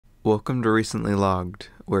Welcome to Recently Logged,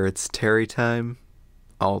 where it's Terry time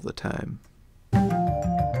all the time.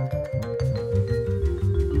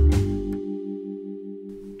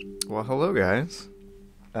 Well, hello guys.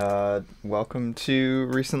 Welcome to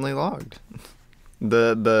Recently Logged,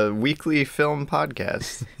 the weekly film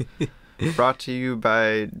podcast brought to you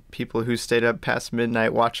by people who stayed up past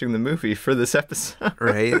midnight watching the movie for this episode.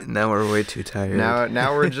 Right? Now we're way too tired.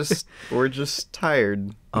 Now we're just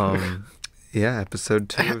tired. Yeah, episode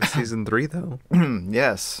 2 of season 3 though.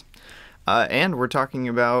 Yes. And we're talking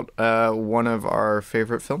about one of our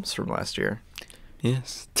favorite films from last year.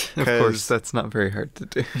 Yes. Of course, that's not very hard to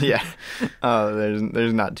do. Yeah.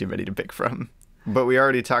 There's not too many to pick from. But we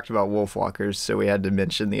already talked about Wolfwalkers, so we had to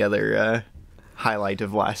mention the other highlight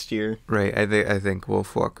of last year. Right. I think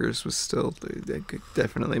Wolfwalkers was still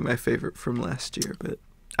definitely my favorite from last year, but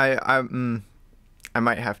I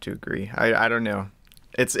might have to agree. I don't know.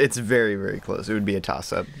 It's very, very close. It would be a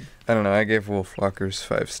toss-up. I don't know. I gave Wolfwalkers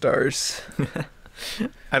 5 stars.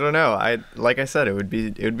 I don't know. Like I said, it would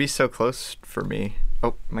be so close for me.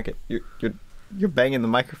 Oh, Mike, you're banging the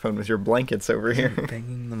microphone with your blankets over here.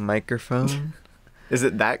 Banging the microphone? Is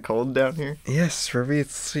it that cold down here? Yes, Ruby.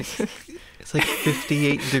 It's like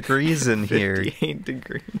 58 degrees in here. 58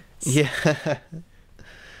 degrees. Yeah.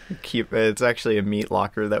 It's actually a meat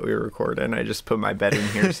locker that we record in. I just put my bed in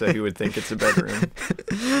here so he would think it's a bedroom.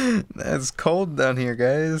 It's cold down here,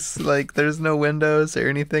 guys. Like, there's no windows or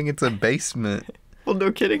anything. It's a basement. Well,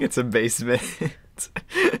 no kidding. It's a basement.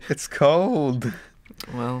 It's cold.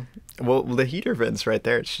 Well, the heater vent's right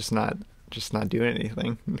there. It's just not doing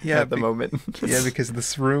anything at the moment. Yeah, because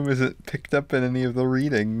this room isn't picked up in any of the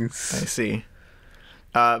readings. I see.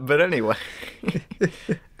 But anyway,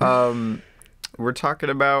 we're talking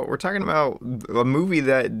about a movie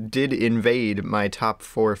that did invade my top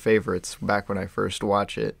 4 favorites back when I first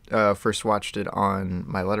watched it on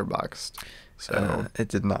my Letterboxd. So it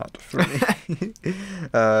did not for me.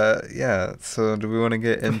 Yeah. So do we want to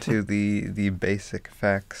get into the basic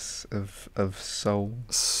facts of Soul?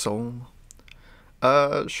 Soul.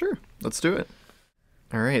 Sure. Let's do it.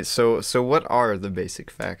 All right. So what are the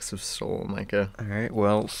basic facts of Soul, Micah? All right.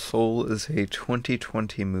 Well, Soul is a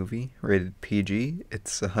 2020 movie rated PG.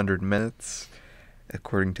 It's 100 minutes.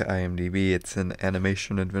 According to IMDb, it's an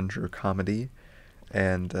animation adventure comedy.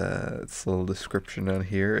 And its little description on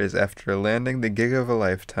here is, after landing the gig of a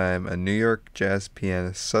lifetime, a New York jazz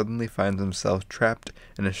pianist suddenly finds himself trapped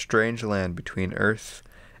in a strange land between Earth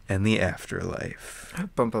and the afterlife.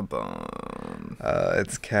 Bum, bum, bum.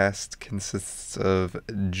 Its cast consists of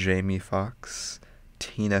Jamie Foxx,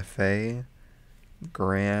 Tina Fey,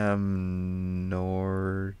 Graham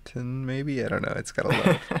Norton, maybe? I don't know. It's got a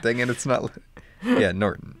lot. Dang it, it's not... Yeah,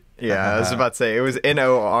 Norton. Yeah, I was about to say, it was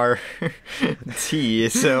N-O-R-T,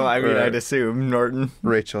 so I mean, right. I'd assume Norton.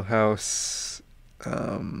 Rachel House,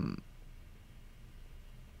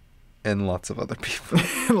 and lots of other people.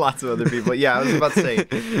 Lots of other people. Yeah, I was about to say,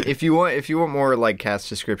 if you want more like cast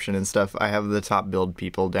description and stuff, I have the top billed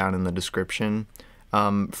people down in the description.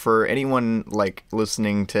 For anyone like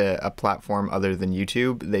listening to a platform other than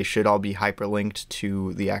YouTube, they should all be hyperlinked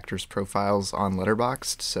to the actors' profiles on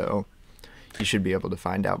Letterboxd, so you should be able to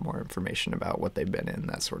find out more information about what they've been in,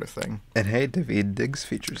 that sort of thing. And hey, David Diggs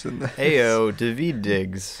features in this. Heyo, David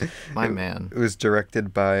Diggs, my man. It was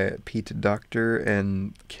directed by Pete Docter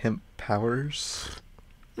and Kemp Powers.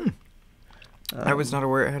 I was not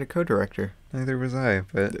aware it had a co-director. Neither was I,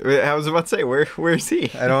 but I was about to say, where is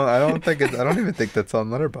he? I don't even think that's on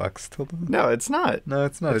Letterboxd. Hold on. No, it's not. No,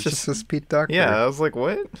 it's not. It just says Pete Docter. Yeah, I was like,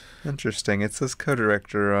 what? Interesting. It says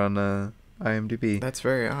co-director on IMDb. That's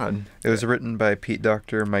very odd. It was written by Pete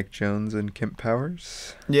Docter, Mike Jones, and Kemp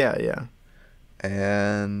Powers. Yeah.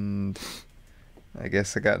 And I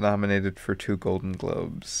guess it got nominated for 2 Golden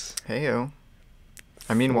Globes. Heyo.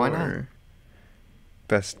 I mean, why not?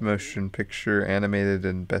 Best Motion Picture Animated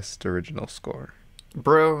and Best Original Score.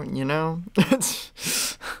 Bro, you know,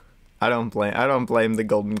 I don't blame the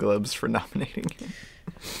Golden Globes for nominating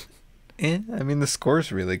him. I mean, the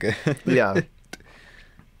score's really good. Yeah.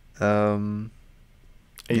 Are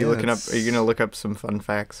you gonna look up some fun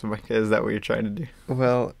facts, Micah? Is that what you're trying to do?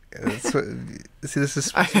 Well, see, this is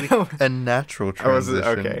supposed to be a natural transition.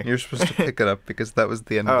 Okay. You're supposed to pick it up because that was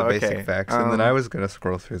the end of the basic facts, and then I was gonna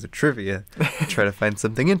scroll through the trivia to try to find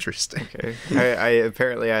something interesting. Okay.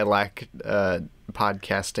 I lack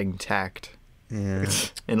podcasting tact. Yeah.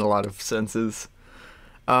 In a lot of senses.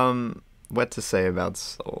 What to say about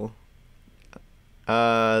Soul?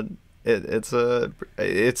 It's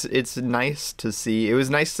nice to see. It was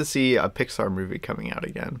nice to see a Pixar movie coming out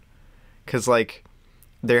again, because like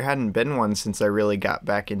there hadn't been one since I really got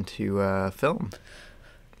back into film.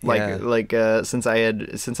 Yeah. Since I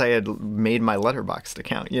had made my Letterboxd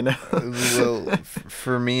account, you know. Well,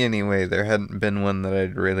 for me anyway, there hadn't been one that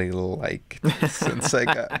I'd really liked since I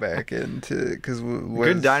got back into, because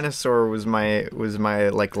Good Dinosaur was my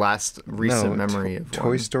like last recent memory of Toy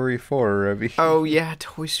one. Story 4, Ravi. Oh yeah,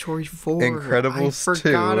 Toy Story 4. Incredibles 2. I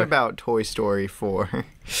forgot about Toy Story 4.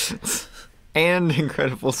 And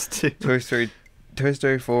Incredibles 2. Toy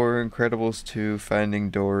Story 4, Incredibles 2, Finding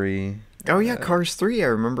Dory. Oh yeah, Cars 3. I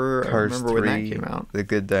remember Cars 3, when that came out. The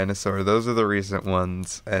Good Dinosaur. Those are the recent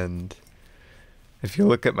ones. And if you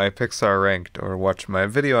look at my Pixar ranked or watch my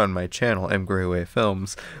video on my channel, M. Grayway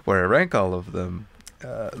Films, where I rank all of them,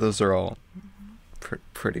 those are all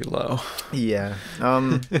pretty low. Yeah.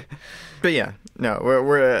 But yeah, no,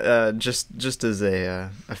 we're just as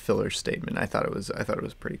a filler statement. I thought it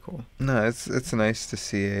was pretty cool. No, it's nice to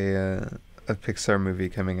see a Pixar movie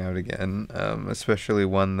coming out again, especially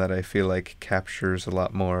one that I feel like captures a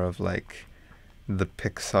lot more of like the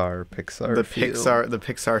Pixar the feel.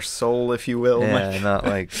 Pixar soul, if you will. Yeah, not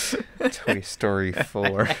like Toy Story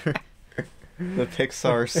 4. The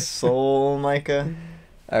Pixar soul, Micah.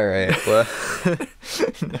 All right, well, I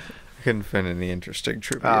couldn't find any interesting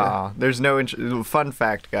trivia. There's no fun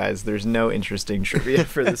fact, guys. There's no interesting trivia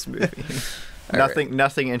for this movie.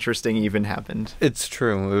 Nothing interesting even happened. It's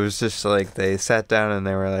true. It was just like they sat down and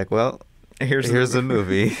they were like, "Well, here's a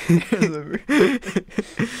movie."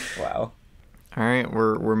 Wow. All right,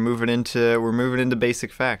 we're moving into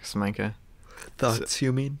basic facts, Micah. Thoughts,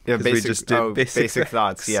 you mean? Yeah, we just did basic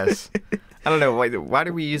thoughts. Yes. I don't know why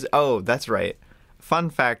do we use? Oh, that's right. Fun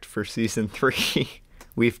fact for season 3,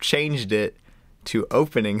 we've changed it to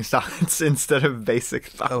opening thoughts instead of basic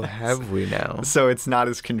thoughts. Oh, have we now? So it's not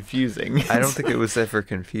as confusing. I don't think it was ever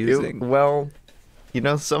confusing. Well, you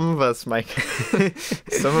know, some of us, Mike,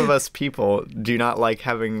 some of us people do not like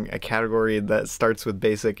having a category that starts with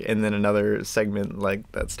basic and then another segment like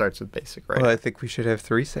that starts with basic, right? Well, I think we should have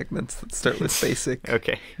 3 segments that start with basic.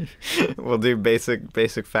 Okay. We'll do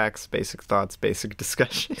basic facts, basic thoughts, basic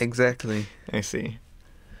discussion. Exactly. I see.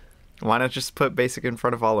 Why not just put basic in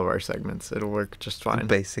front of all of our segments? It'll work just fine.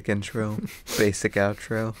 Basic intro, basic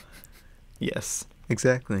outro. Yes.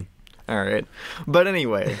 Exactly. All right. But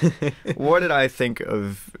anyway, what did I think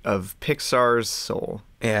of Pixar's Soul?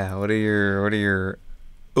 Yeah, what are your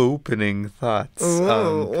opening thoughts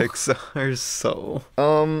on Pixar's Soul?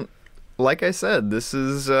 Like I said, this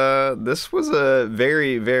was a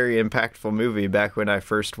very, very impactful movie back when I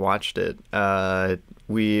first watched it. I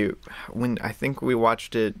think we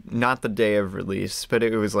watched it not the day of release, but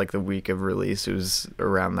it was like the week of release. It was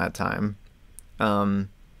around that time.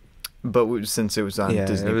 But since it was on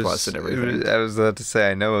Disney Plus and everything, I was about to say,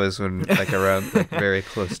 I know it was when around very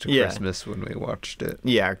close to Christmas when we watched it.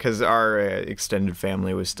 Yeah, because our extended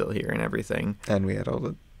family was still here and everything, and we had all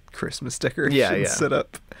the Christmas decorations set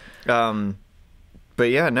up. But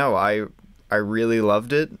yeah, no, I really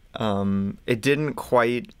loved it. It didn't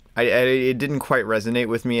quite resonate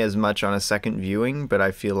with me as much on a second viewing, but I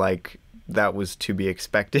feel like that was to be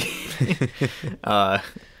expected.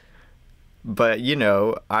 But you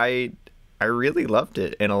know, I really loved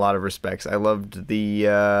it in a lot of respects. I loved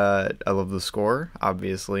the score,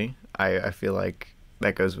 obviously. I feel like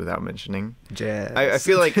that goes without mentioning. Jazz. I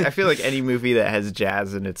feel like any movie that has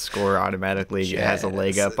jazz in its score automatically has a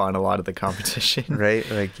leg up on a lot of the competition. Right?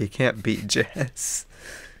 Like you can't beat jazz.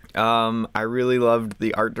 I really loved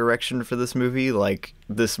the art direction for this movie. Like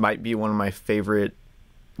this might be one of my favorite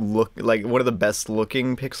one of the best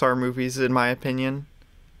looking Pixar movies in my opinion.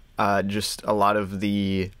 Just a lot of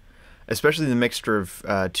especially the mixture of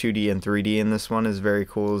 2D and 3D in this one is very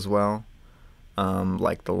cool as well.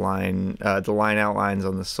 Like the line outlines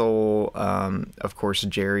on the soul, of course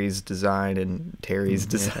Jerry's design and Terry's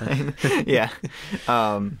design. Yeah.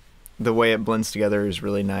 The way it blends together is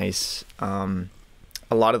really nice. A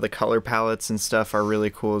lot of the color palettes and stuff are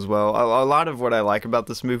really cool as well. A lot of what I like about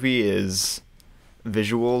this movie is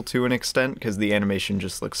visual to an extent because the animation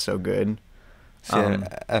just looks so good. See,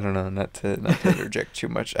 I don't know, not to interject too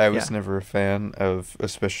much. I was never a fan of,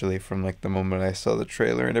 especially from like the moment I saw the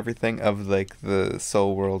trailer and everything, of like the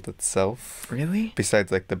Soul World itself. Really?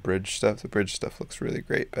 Besides like the bridge stuff. The bridge stuff looks really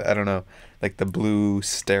great, but I don't know, like the blue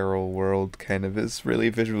sterile world kind of is really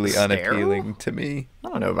visually unappealing to me. I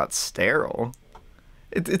don't know about sterile.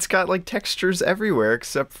 It's got like textures everywhere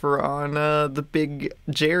except for on the big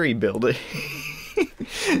Jerry building.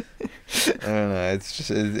 I don't know. It's just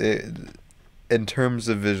in terms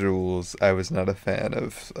of visuals, I was not a fan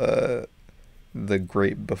of the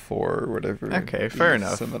Great Before or whatever. Okay, fair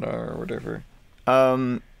enough. Seminar or whatever.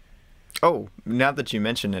 Oh, now that you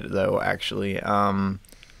mention it, though, actually,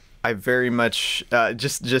 I very much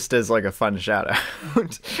just as like a fun shout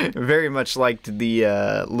out, very much liked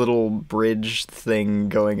the little bridge thing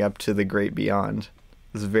going up to the great beyond.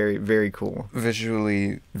 It was very, very cool.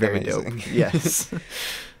 Visually Very amazing. dope. Yes.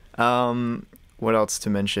 What else to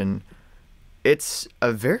mention? It's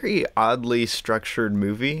a very oddly structured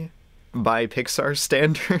movie by Pixar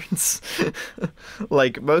standards.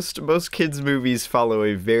 Like most kids movies follow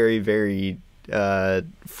a very, very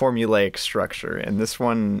formulaic structure, and this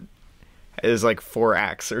one is like 4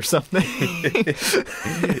 acts or something.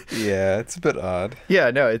 Yeah, it's a bit odd.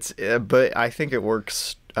 Yeah, no, it's but I think it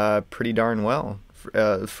works pretty darn well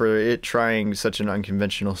for it trying such an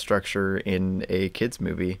unconventional structure in a kids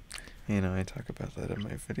movie. You know, I talk about that in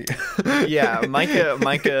my video. Yeah, Micah,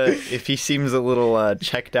 if he seems a little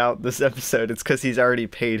checked out this episode, it's because he's already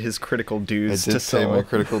paid his critical dues I to did pay Soul. my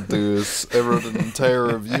critical dues. I wrote an entire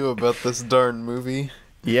review about this darn movie.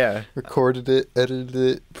 Yeah. Recorded it, edited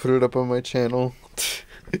it, put it up on my channel.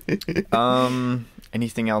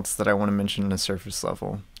 Anything else that I want to mention on a surface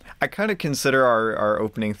level? I kind of consider our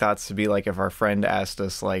opening thoughts to be like if our friend asked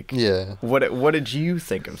us like, Yeah. what did you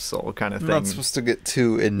think of Soul kind of I'm thing. not supposed to get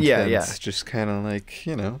too intense. Yeah. Just kind of like,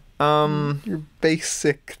 you know, Um, your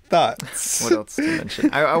basic thoughts. what else to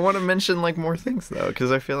mention? I want to mention like more things though,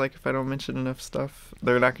 because I feel like if I don't mention enough stuff,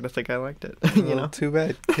 they're not going to think I liked it. You Well, know. too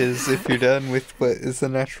bad, because if you're done with what is the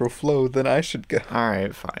natural flow, then I should go. All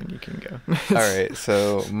right, fine, you can go. All right,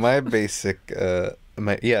 so my basic,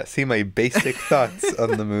 my basic thoughts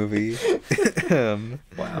on the movie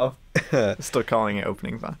Wow. Still calling it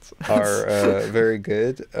opening thoughts. are very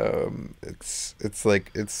good. It's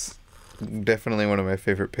definitely one of my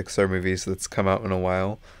favorite Pixar movies that's come out in a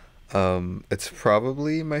while. It's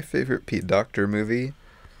probably my favorite Pete Docter movie.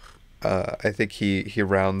 I think he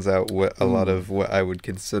rounds out a lot of what I would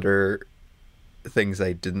consider things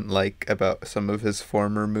I didn't like about some of his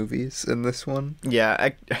former movies in this one. Yeah,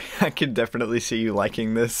 I could definitely see you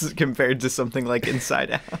liking this compared to something like Inside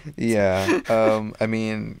Out. Yeah, I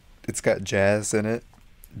mean, it's got jazz in it.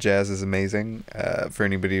 Jazz is amazing. For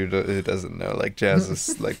anybody who doesn't know, like, jazz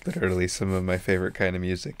is like literally some of my favorite kind of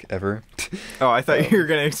music ever. Oh, I thought you were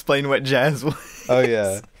gonna explain what jazz was. Oh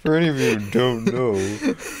yeah. For any of you who don't know,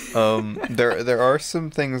 there are some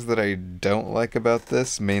things that I don't like about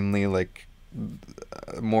this. Mainly like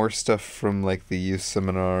more stuff from like the youth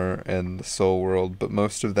seminar and the Soul World, but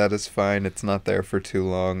most of that is fine. It's not there for too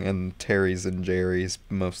long, and Terry's and Jerry's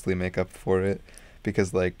mostly make up for it,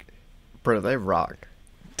 because like Bro, they rock.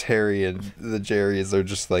 Terry and the Jerrys are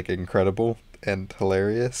just like incredible and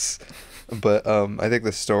hilarious. But I think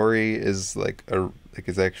the story is like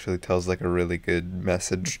it actually tells like a really good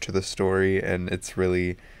message to the story, and it's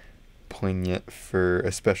really poignant for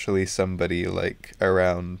especially somebody like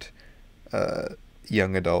around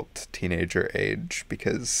young adult teenager age,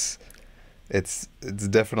 because it's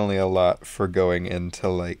definitely a lot for going into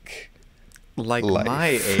like Like life. my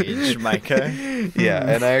age, Micah. Yeah,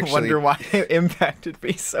 and I actually wonder why it impacted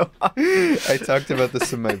me so hard. I talked about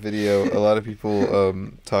this in my video. A lot of people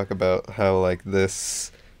talk about how like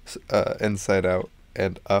this Inside Out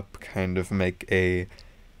and Up kind of make a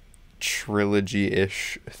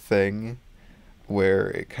trilogy-ish thing where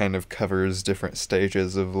it kind of covers different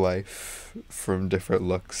stages of life from different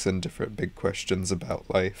looks and different big questions about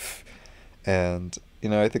life. And you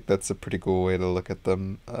know, I think that's a pretty cool way to look at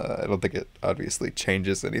them. I don't think it obviously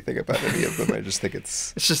changes anything about any of them. I just think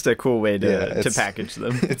it's just a cool way to package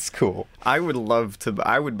them. It's cool. I would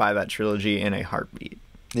buy that trilogy in a heartbeat.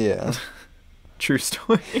 Yeah. True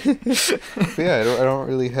story. But yeah, I don't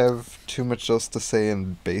really have too much else to say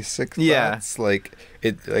in basic thoughts. Yeah.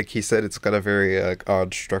 Like he said, it's got a very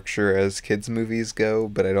odd structure as kids movies go,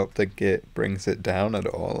 but I don't think it brings it down at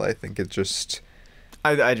all. I think it just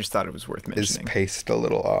I just thought it was worth is mentioning. paced a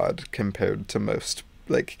little odd compared to most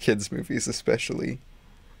like kids movies, especially.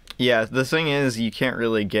 Yeah, the thing is, you can't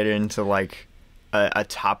really get into like a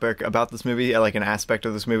topic about this movie, like an aspect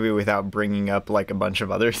of this movie, without bringing up like a bunch of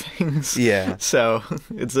other things. Yeah. So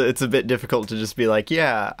it's a bit difficult to just be like,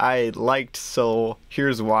 yeah, I liked Soul.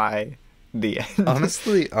 Here's why. The end.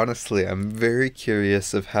 Honestly, I'm very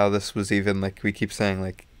curious of how this was even, like, we keep saying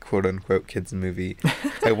like quote unquote kids movie.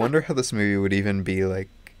 I wonder how this movie would even be like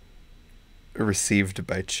received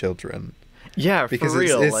by children. Yeah, Because for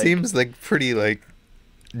real. it seems like pretty like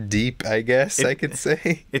deep, I guess I could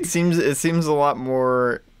say. It seems a lot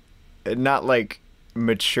more, not like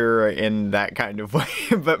mature in that kind of way,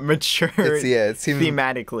 but mature it seems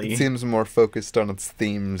thematically. It seems more focused on its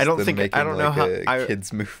themes than making a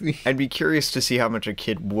kids movie. I'd be curious to see how much a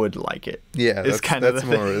kid would like it. Yeah, that's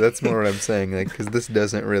more what I'm saying. Like, because this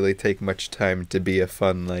doesn't really take much time to be a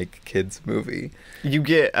fun like kids movie. You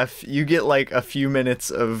get like a few minutes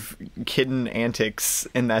of kitten antics,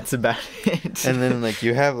 and that's about it. And then like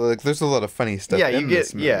you have like there's a lot of funny stuff. In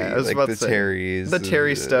this movie. I was like about the to say, Terrys, the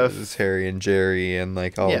Terry stuff, Terry and Jerry, and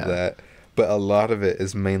like all of that. But a lot of it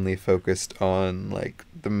is mainly focused on like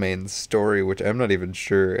the main story, which I'm not even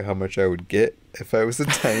sure how much I would get if I was a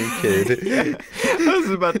tiny kid. I was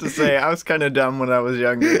about to say, I was kind of dumb when I was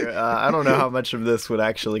younger. I don't know how much of this would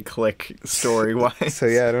actually click story-wise. So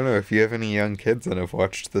yeah, I don't know if you have any young kids and have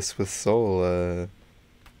watched this with Soul.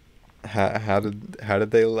 How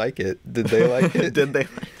did they like it? Did they like it? Did they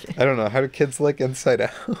like it? I don't know. How do kids like Inside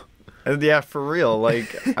Out? Yeah, for real.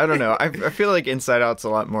 Like, I don't know. I feel like Inside Out's a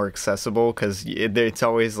lot more accessible because it's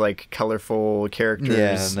always like colorful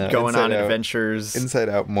characters going on adventures. Inside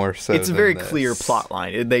Out more so. It's a very clear plot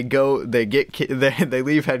line. They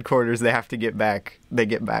leave headquarters. They have to get back. They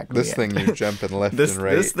get back. This thing you're jumping left and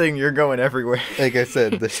right. This thing you're going everywhere. Like I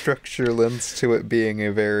said, the structure lends to it being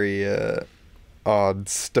a very odd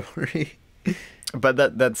story.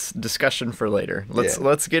 But that's discussion for later.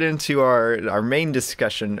 Let's get into our main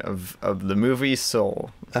discussion of the movie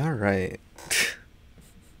Soul. All right.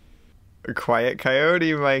 Quiet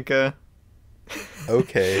Coyote, Micah.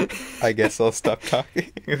 Okay, I guess I'll stop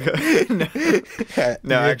talking.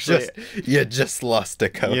 No, actually, you just lost a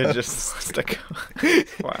co. You just lost a co.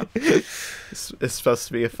 Wow. It's supposed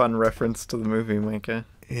to be a fun reference to the movie, Micah.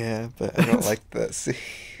 Yeah, but I don't like that scene.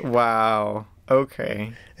 Wow.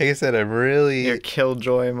 Okay. Like I said, You're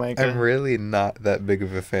killjoy, Micah. I'm really not that big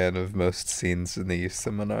of a fan of most scenes in the youth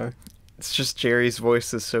seminar. It's just Jerry's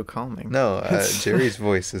voice is so calming. No, Jerry's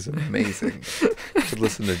voice is amazing. I could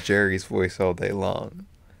listen to Jerry's voice all day long.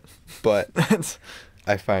 But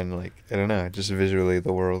I find, like, I don't know, just visually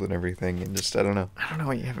the world and everything, and just, I don't know. I don't know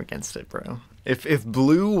what you have against it, bro. If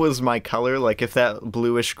blue was my color, like if that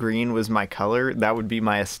bluish green was my color, that would be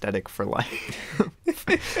my aesthetic for life.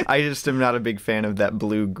 I just am not a big fan of that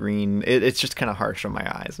blue-green. It's just kind of harsh on my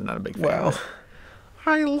eyes. I'm not a big fan of it.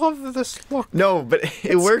 I love this look. No, but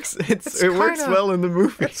it works. It works well in the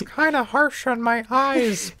movie. It's kind of harsh on my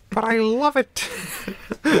eyes, but I love it.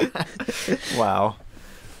 Wow.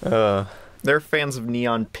 They're fans of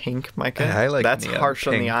neon pink, Micah. I like That's neon harsh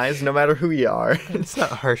pink. on the eyes, no matter who you are. It's not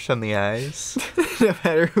harsh on the eyes. No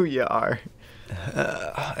matter who you are.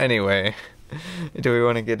 Anyway, do we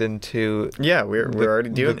want to get into? Yeah, we're already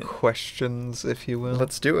doing the it. questions, if you will.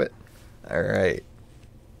 Let's do it. All right.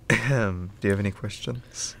 Do you have any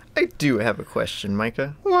questions? I do have a question,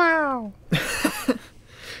 Micah. Wow.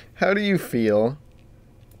 How do you feel?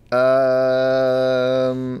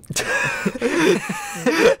 I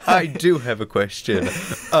do have a question.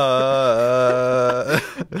 How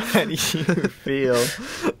do you feel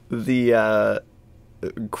the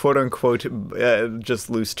quote unquote just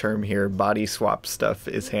loose term here body swap stuff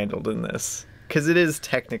is handled in this? Because it is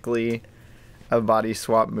technically a body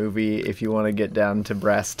swap movie if you want to get down to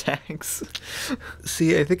brass tacks.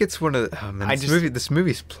 See, I think it's one of the, oh man, this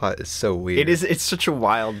movie's plot is so weird. It's such a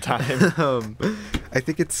wild time. I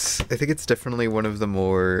think it's definitely one of the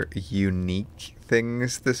more unique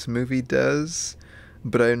things this movie does,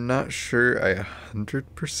 but I'm not sure I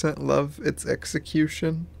 100% love its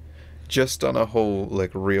execution. Just on a whole,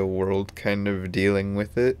 like, real world kind of dealing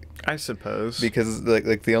with it, I suppose. Because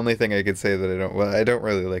like the only thing I could say that I don't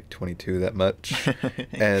really like 22 that much,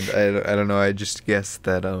 and I don't know. I just guess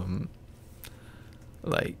that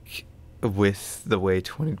like with the way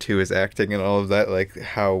 22 is acting and all of that, like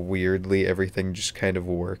how weirdly everything just kind of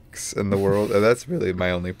works in the world. And that's really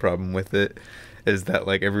my only problem with it. Is that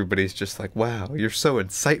like everybody's just like, wow, you're so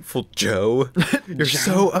insightful, Joe. You're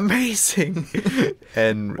so amazing.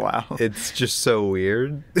 And wow, it's just so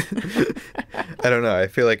weird. I don't know. I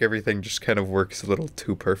feel like everything just kind of works a little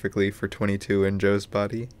too perfectly for 22 and Joe's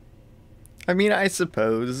body. I mean, I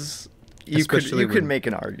suppose you could make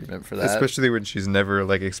an argument for that. Especially when she's never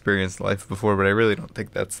like experienced life before, but I really don't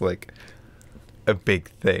think that's like a big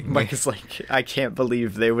thing. Mike is like, I can't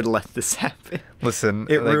believe they would let this happen. Listen,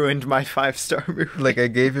 it ruined my 5-star movie. Like, I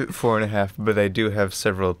gave it 4.5, but I do have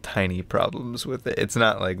several tiny problems with it. It's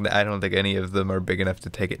not like, I don't think any of them are big enough to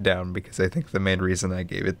take it down, because I think the main reason I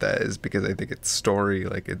gave it that is because I think its story,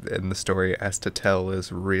 and the story it has to tell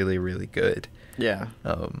is really, really good. Yeah.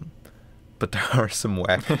 but there are some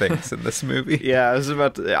whack things in this movie. Yeah, I was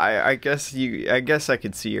about to. I guess I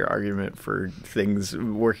could see your argument for things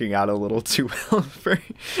working out a little too well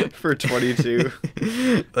for 22.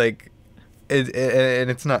 Like, and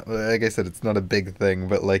it's not, like I said, it's not a big thing,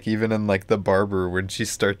 but like even in like The Barber, when she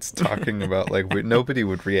starts talking about like nobody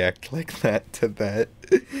would react like that to that.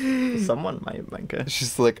 Someone might, Micah.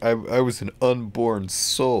 She's like, I was an unborn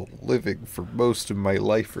soul living for most of my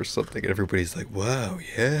life or something, and everybody's like, wow,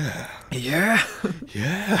 yeah, Yeah.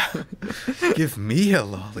 give me a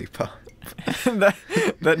lollipop.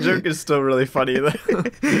 that joke is still really funny though.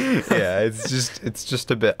 Yeah, it's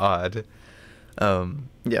just a bit odd.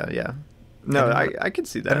 Yeah. No, I could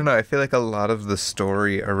see that. I don't know. I feel like a lot of the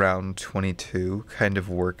story around 22 kind of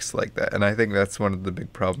works like that, and I think that's one of the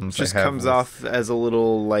big problems. Just I have comes off as a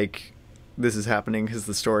little like this is happening because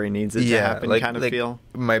the story needs it to happen kind of feel.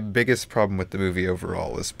 My biggest problem with the movie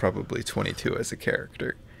overall is probably 22 as a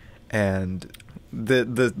character, and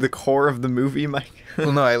the core of the movie, Mike.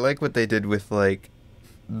 well, no, I like what they did with like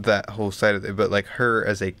that whole side of it, but like her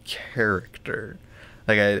as a character.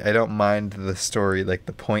 Like, I don't mind the story, like,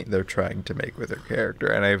 the point they're trying to make with her character,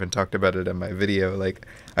 and I even talked about it in my video, like,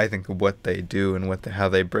 I think what they do and how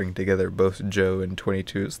they bring together both Joe and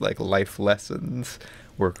 22's, like, life lessons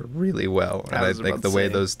work really well, and I think the way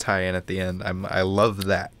those tie in at the end, I love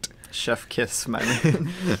that. Chef kiss, my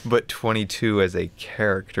man. But 22 as a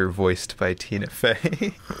character voiced by Tina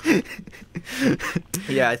Fey.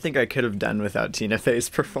 Yeah, I think I could have done without Tina Fey's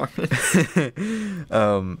performance.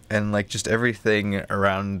 And like just everything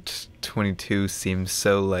around 22 seems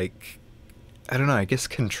so like, I don't know, I guess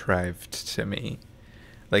contrived to me.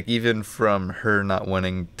 Like even from her not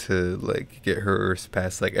wanting to like get her Earth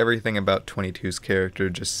pass, like everything about 22's character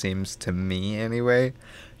just seems to me anyway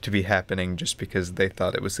to be happening just because they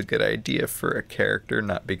thought it was a good idea for a character,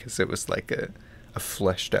 not because it was like a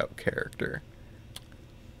fleshed out character.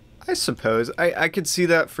 I suppose I could see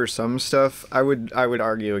that for some stuff. I would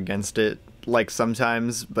argue against it like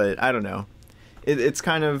sometimes, but I don't know. It's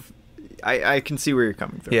kind of I can see where you're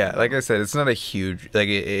coming from. Yeah, like I said, it's not a huge like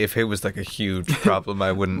if it was like a huge problem,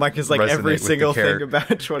 I wouldn't. Mike is like every single thing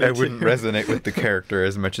about 22. I wouldn't resonate with the character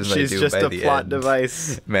as much as I do by the end. She's just a plot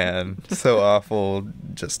device. Man, so awful,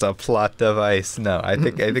 just a plot device. No, I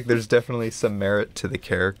think there's definitely some merit to the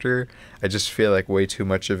character. I just feel like way too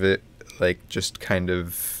much of it like just kind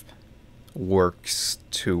of works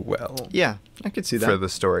too well. Yeah, I could see that for the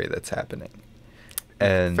story that's happening.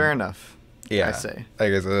 And fair enough. Yeah, I say. I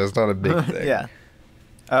guess that's not a big thing. Yeah.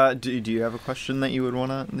 Do you have a question that you would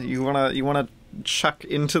wanna chuck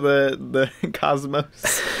into the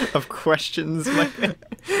cosmos of questions? Mike?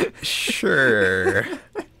 Sure.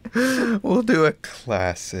 We'll do a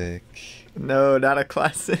classic. No, not a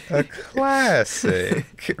classic. A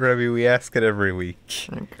classic. Remy, we ask it every week.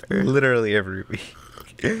 Okay. Literally every week.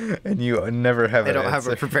 And you never have an answer. I don't have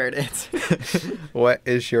a prepared answer. What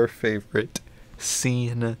is your favorite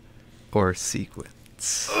scene or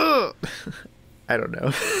sequence? I don't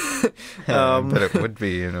know. But it would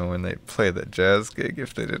be, when they play the jazz gig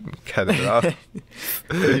if they didn't cut it off.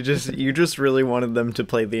 You just really wanted them to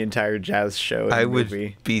play the entire jazz show in the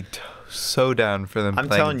movie. Would be so down for them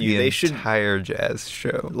playing the entire jazz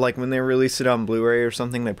show. Like when they release it on Blu-ray or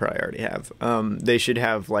something, they probably already have. They should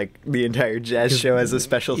have like the entire jazz show as a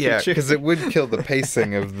special feature. Yeah, because it would kill the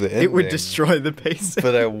pacing of the ending. It would destroy the pacing.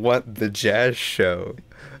 But I want the jazz show.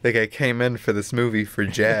 Like, I came in for this movie for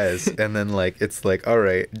jazz, and then, like, it's like, all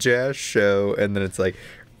right, jazz show, and then it's like,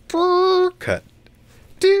 cut, cut,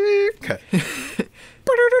 cut.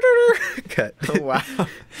 Oh, wow.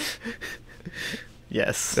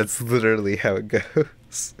 Yes. That's literally how it goes.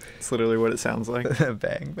 It's literally what it sounds like.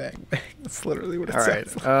 Bang, bang, bang. That's literally what it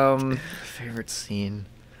sounds like. Favorite scene.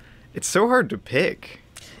 It's so hard to pick.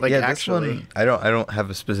 Like, yeah, actually, this one, I don't have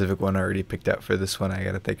a specific one already picked out for this one. I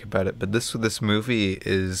gotta think about it. But this movie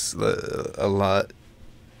is a lot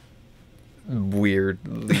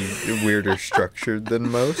weirder structured than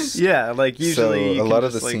most. Yeah, like usually so a lot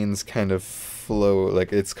of the scenes kind of flow.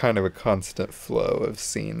 Like it's kind of a constant flow of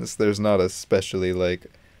scenes. There's not especially like,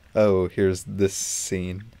 oh, here's this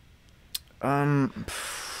scene. What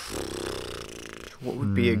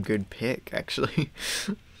would be a good pick, actually?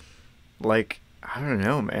 Like, I don't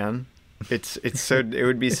know, man. It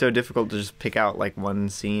would be so difficult to just pick out like one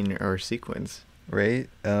scene or sequence. Right?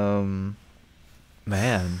 Man.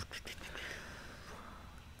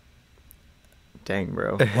 Dang,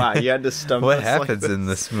 bro. Wow, you had to stump What us happens like in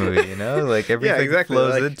this movie, Like everything exactly,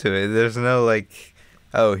 flows like, into it. There's no like,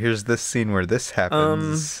 oh, here's this scene where this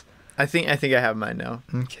happens. I think I have mine now.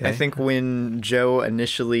 Okay. I think when Joe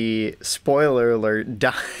initially, spoiler alert,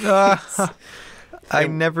 dies. I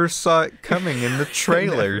never saw it coming in the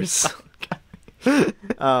trailers. But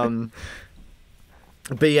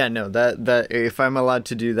yeah, no, that if I'm allowed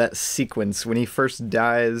to do that sequence when he first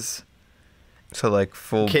dies. So like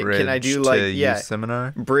full bridge can I do to like youth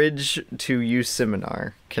seminar? Bridge to youth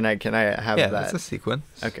seminar. Can I have Yeah, that? that's a sequence.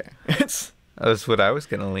 Okay. That's what I was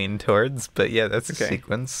gonna lean towards, but yeah, that's a Okay.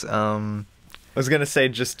 sequence. I was gonna say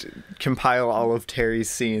just compile all of Terry's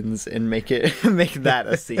scenes and make that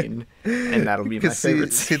a scene, and that'll be my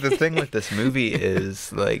favorite. See, the thing with this movie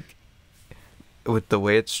is like, with the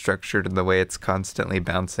way it's structured and the way it's constantly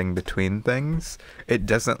bouncing between things, it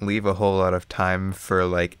doesn't leave a whole lot of time for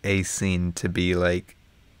like a scene to be like,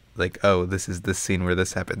 oh, this is the scene where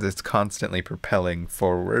this happens. It's constantly propelling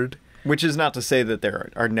forward. Which is not to say that there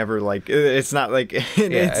are never like it's not like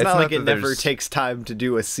it's not like it never takes time to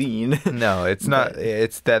do a scene. No, it's not.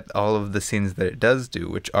 It's that all of the scenes that it does do,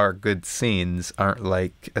 which are good scenes, aren't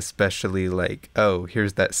like especially like, oh,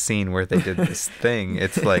 here's that scene where they did this thing.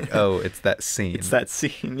 It's like, oh, it's that scene. It's that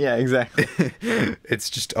scene. Yeah, exactly. It's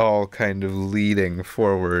just all kind of leading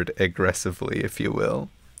forward aggressively, if you will.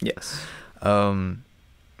 Yes.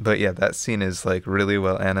 But yeah, that scene is like really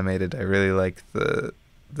well animated. I really like the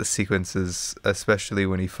sequences, especially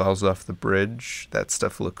when he falls off the bridge. That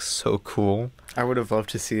stuff looks so cool. I would have loved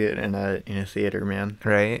to see it in a theater, man.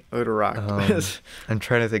 Right? It would have rocked. I'm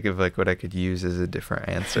trying to think of like what I could use as a different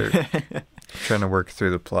answer. Trying to work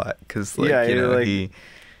through the plot, because like, yeah, you know, like... he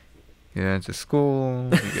went to school,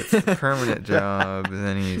 he gets a permanent job, and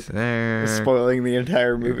then he's there spoiling the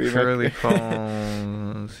entire movie. Curly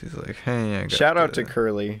calls. He's like, hey, I got shout out to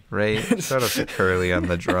Curly. Right? Shout out to Curly on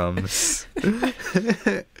the drums.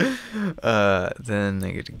 Then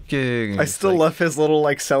they get a gig. I still love his little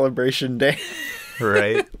like celebration day.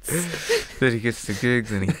 Right? Then he gets the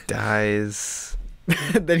gigs and he dies.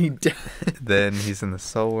 Then he's in the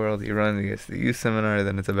soul world. He runs. He gets to the youth seminar.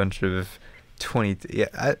 Then it's a bunch of 20.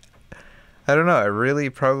 Yeah, I don't know. I really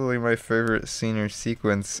probably my favorite scene or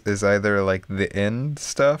sequence is either like the end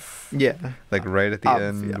stuff. Yeah. Like right at the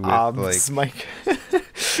end with Mike.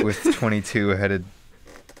 with 22 headed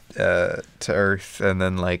to Earth, and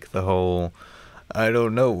then like the whole, I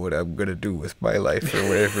don't know what I'm gonna do with my life or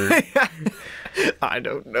whatever. I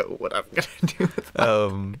don't know what I'm gonna do with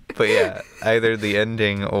my but yeah, either the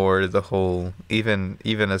ending or the whole, even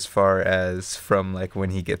as far as from like when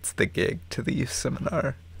he gets the gig to the youth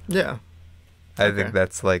seminar. Yeah. I think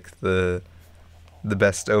that's like the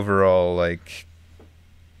best overall like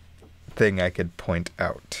thing I could point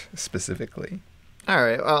out specifically. All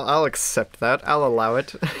right, well, I'll accept that. I'll allow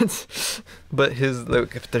it. But his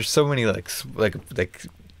there's so many like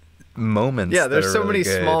moments. Yeah, there's that are so really many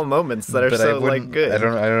good, small moments that are so like good. I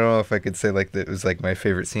don't know if I could say like that it was like my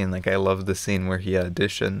favorite scene. Like I love the scene where he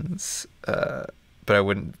auditions. But I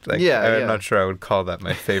wouldn't like. I'm not sure I would call that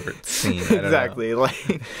my favorite scene. Exactly.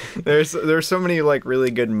 Like there's so many like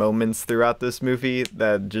really good moments throughout this movie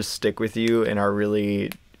that just stick with you and are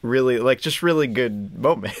really like just really good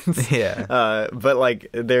moments. Yeah. But like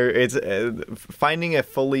it's finding a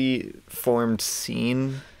fully formed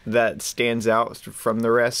scene that stands out from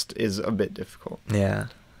the rest is a bit difficult. Yeah.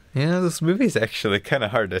 Yeah, this movie's actually kind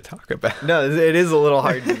of hard to talk about. No, it is a little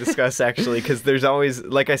hard to discuss, actually, because there's always,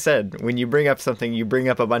 like I said, when you bring up something, you bring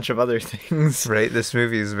up a bunch of other things. Right, this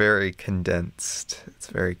movie is very condensed. It's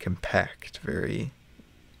very compact, very...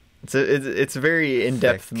 It's a very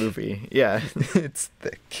in-depth movie. Yeah. It's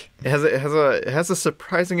thick. It has a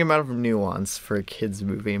surprising amount of nuance for a kids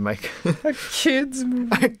movie, Mike. A kids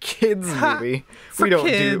movie. A kids movie.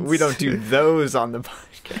 We don't do those on the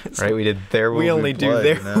podcast. Right, we did There Will Be Blood. We only do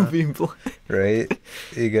There Will Be Blood. Right?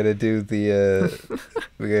 You gotta do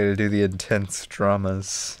we gotta do the intense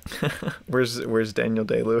dramas. Where's Daniel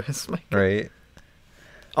Day-Lewis, Mike? Right.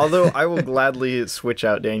 Although I will gladly switch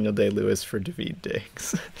out Daniel Day-Lewis for Daveed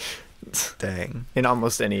Diggs. Dang. In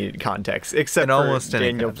almost any context, except for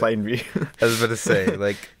Daniel Plainview. I was about to say,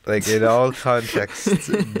 like in all contexts,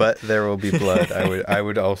 but There Will Be Blood, I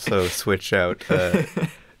would also switch out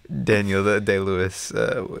Daniel Day-Lewis.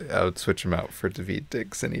 I would switch him out for Daveed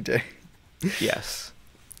Diggs any day. Yes.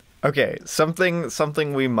 Okay,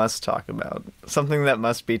 something we must talk about. Something that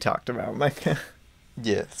must be talked about, Mike.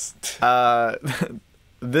 Yes.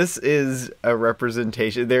 This is a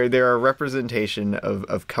representation. There are representation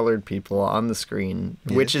of colored people on the screen,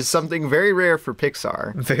 yes. Which is something very rare for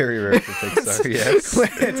Pixar. Very rare for Pixar, yes.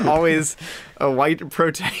 It's always a white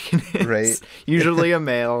protagonist, right? Usually a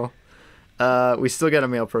male. We still got a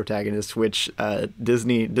male protagonist, which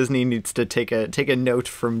Disney needs to take a note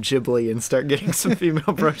from Ghibli and start getting some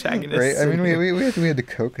female protagonists. Right. I mean, we had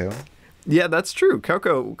Coco. Yeah, that's true.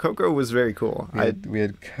 Coco was very cool. We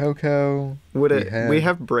had Coco. We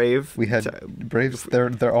have Brave. We had Braves.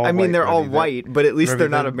 They're all. I mean, white, they're all Robbie. white, but at least Robbie, they're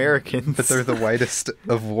not Americans. But they're the whitest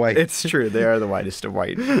of white. It's true. They are the whitest of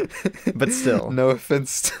white. But still. No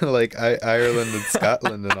offense to like Ireland and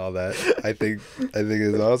Scotland and all that. I think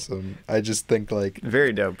it's awesome. I just think like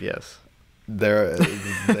Very dope. Yes. they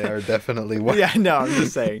are definitely white. Yeah. No, I'm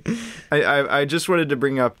just saying. I just wanted to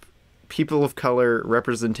bring up people of color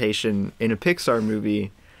representation in a Pixar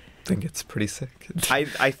movie. I think it's pretty sick. I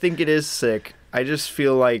think it is sick. I just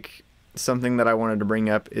feel like something that I wanted to bring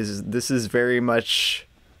up is this is very much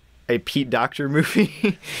a Pete Docter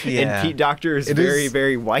movie. Yeah. And Pete Docter is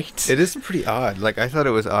very white. It is pretty odd. Like I thought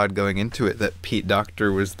it was odd going into it that Pete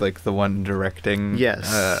Docter was like the one directing.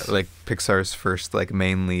 Yes. Like Pixar's first like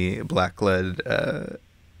mainly black-led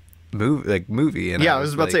movie. And yeah, I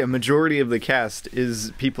was about to say a majority of the cast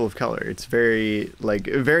is people of color. It's very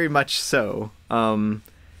much so.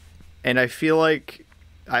 And I feel like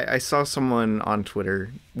I saw someone on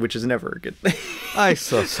Twitter, which is never a good thing. I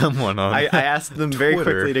saw someone on. I asked them very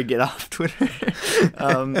Twitter. quickly to get off Twitter.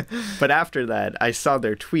 But after that, I saw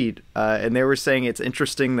their tweet, and they were saying it's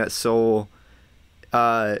interesting that Soul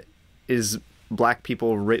is black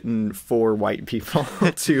people written for white people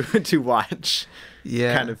to watch,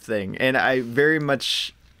 kind of thing. And I very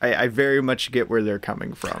much get where they're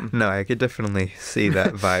coming from. No, I could definitely see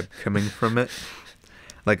that vibe coming from it.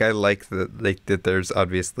 Like I like that there's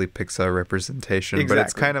obviously Pixar representation, but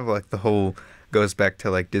it's Exactly. kind of like the whole goes back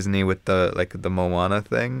to like Disney with the Moana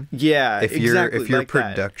thing. Yeah, If exactly your like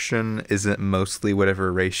that. production isn't mostly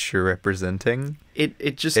whatever race you're representing,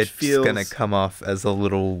 It just it's feels gonna come off as a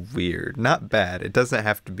little weird. Not bad. It doesn't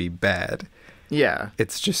have to be bad. Yeah.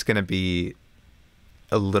 It's just gonna be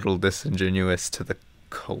a little disingenuous to the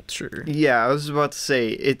culture. Yeah, I was about to say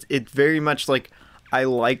it very much like I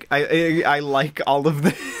like all of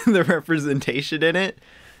the representation in it,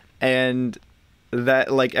 and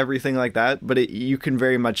that like everything like that, but you can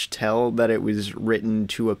very much tell that it was written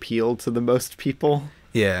to appeal to the most people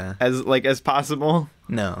Yeah. as possible.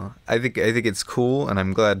 No, I think it's cool, and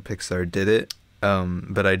I'm glad Pixar did it.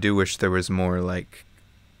 But I do wish there was more like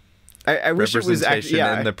I wish it was actually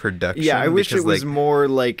in the production. Yeah, I wish it was like, more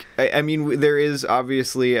like I mean there is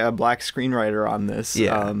obviously a black screenwriter on this.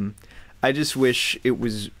 Yeah. I just wish it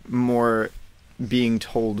was more being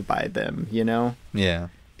told by them, you know? Yeah.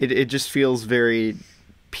 It just feels very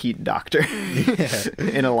Pete Docter Yeah.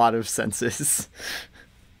 in a lot of senses.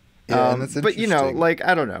 Yeah, and that's but you know, interesting. like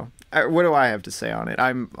I don't know. What do I have to say on it?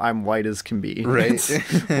 I'm white as can be. Right.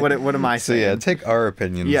 What am I So saying? yeah, take our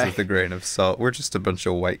opinions Yeah. with a grain of salt. We're just a bunch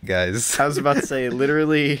of white guys. I was about to say,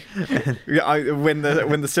 literally, when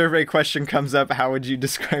the survey question comes up, how would you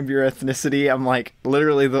describe your ethnicity? I'm like,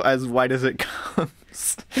 literally, as white as it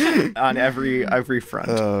comes on every front.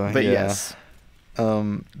 Oh, but yeah. yes,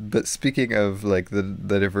 But speaking of like the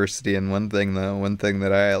diversity, and one thing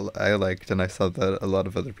that I liked, and I saw that a lot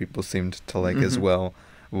of other people seemed to like as well,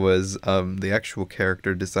 was the actual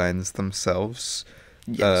character designs themselves.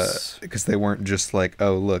 yes, Because they weren't just like,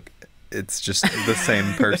 oh look, it's just the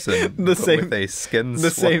same person, The but same- with a skin the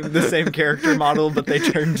swap. same character model, but they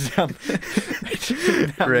turned down,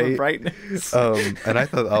 the Right. brightness. And I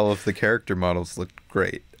thought all of the character models looked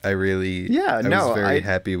great. I was very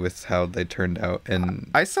happy with how they turned out, and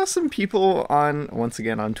I saw some people once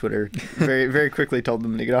again on Twitter, very very quickly told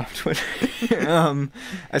them to get off Twitter.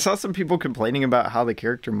 I saw some people complaining about how the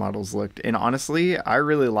character models looked, and honestly, I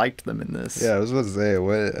really liked them in this. yeah, I was about to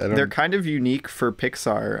say They're kind of unique for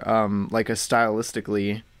Pixar, like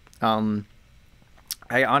stylistically.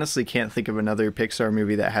 I honestly can't think of another Pixar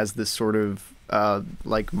movie that has this sort of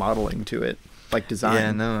like modeling to it, like design.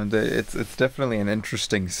 Yeah, no, it's definitely an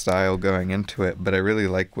interesting style going into it, but I really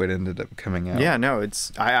like what ended up coming out. Yeah, no,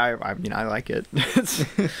 it's I mean I like it. It's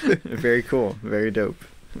very cool, very dope.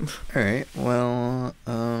 All right. Well,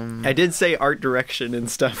 I did say art direction and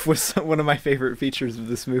stuff was one of my favorite features of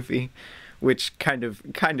this movie, which kind of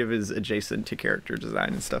is adjacent to character design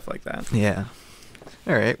and stuff like that. yeah.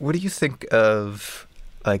 All right. What do you think of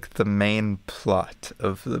like the main plot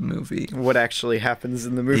of the movie? What actually happens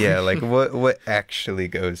in the movie? Yeah, like what actually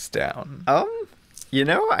goes down? You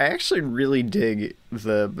know, I actually really dig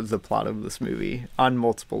the plot of this movie on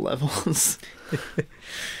multiple levels.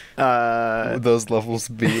 Would those levels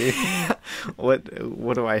be? What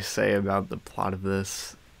do I say about the plot of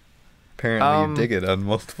this? Apparently, you dig it on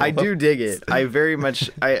multiple. I do dig it. I very much.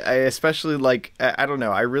 I especially like. I don't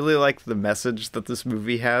know. I really like the message that this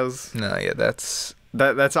movie has. No, yeah, that's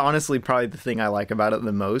That's honestly probably the thing I like about it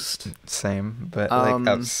the most. Same, but like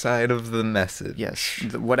outside of the message. Yes,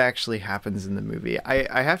 what actually happens in the movie.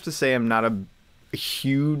 I have to say I'm not a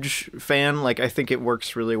huge fan. Like, I think it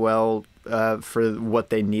works really well for what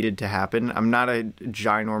they needed to happen. I'm not a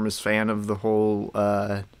ginormous fan of the whole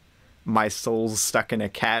my soul's stuck in a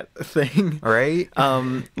cat thing. Right?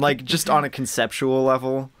 Like, just on a conceptual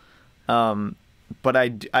level. But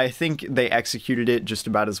I think they executed it just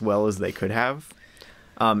about as well as they could have.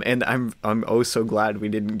 And I'm oh so glad we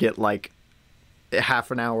didn't get like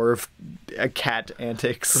half an hour of cat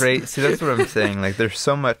antics. Right. See, that's what I'm saying. Like, there's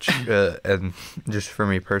so much, and just for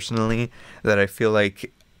me personally, that I feel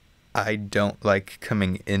like I don't like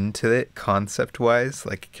coming into it concept-wise,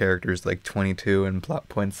 like characters like 22 and plot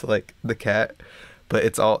points like the cat. But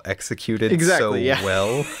it's all executed so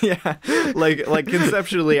well. Yeah, like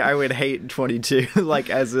conceptually, I would hate 22. Like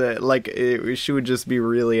she would just be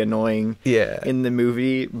really annoying. Yeah. In the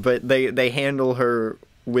movie, but they handle her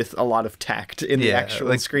with a lot of tact in the actual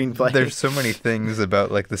screenplay. There's so many things about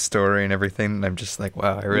like the story and everything, and I'm just like,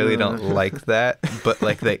 wow, I really don't like that. But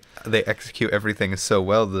like they execute everything so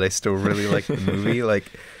well that I still really like the movie. Like.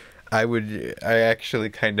 I actually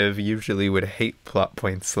kind of usually would hate plot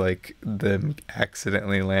points like them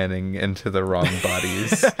accidentally landing into the wrong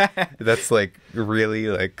bodies. That's like really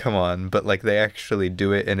like, come on. But like they actually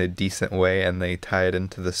do it in a decent way and they tie it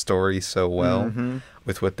into the story so well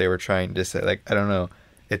with what they were trying to say. Like, I don't know.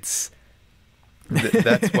 It's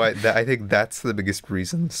that's why I think that's the biggest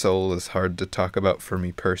reason Soul is hard to talk about for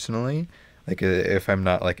me personally. Like, if I'm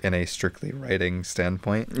not, like, in a strictly writing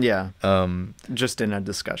standpoint. Yeah. Just in a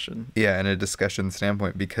discussion. Yeah, in a discussion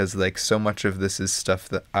standpoint, because, like, so much of this is stuff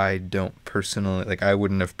that I don't personally, like, I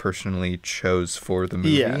wouldn't have personally chose for the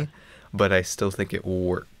movie, but I still think it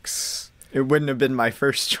works. It wouldn't have been my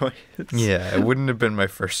first choice. Yeah, it wouldn't have been my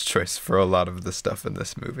first choice for a lot of the stuff in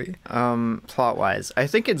this movie. Plot-wise, I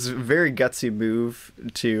think it's a very gutsy move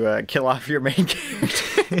to kill off your main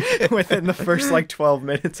character within the first, like, 12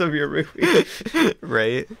 minutes of your movie.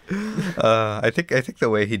 Right? I think the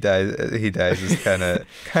way he dies is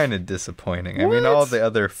kind of disappointing. What? I mean, all the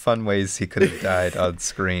other fun ways he could have died on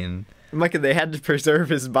screen. Micah, they had to preserve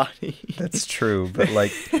his body. That's true, but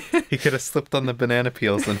like he could have slipped on the banana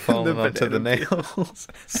peels and fallen onto the nails.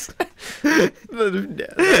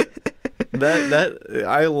 That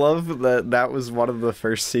I love that was one of the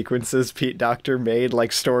first sequences Pete Docter made,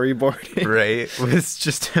 like storyboarding. Right, it was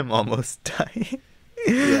just him almost dying.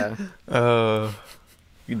 Yeah.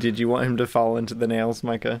 Did you want him to fall into the nails,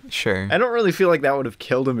 Micah? Sure. I don't really feel like that would have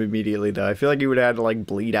killed him immediately, though. I feel like he would have had to, like,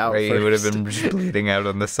 bleed out first. He would have been just bleeding out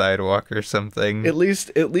on the sidewalk or something. At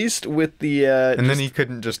least with the... and then he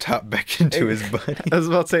couldn't just hop back into his body. I was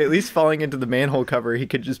about to say, at least falling into the manhole cover, he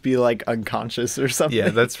could just be, like, unconscious or something. Yeah,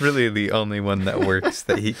 that's really the only one that works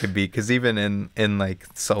that he could be. Because even in, like,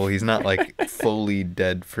 Soul, he's not, like, fully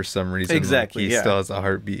dead for some reason. Exactly, like, he still has a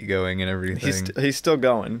heartbeat going and everything. He's still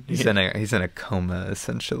going. He's in a coma,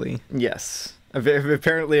 essentially. Yes.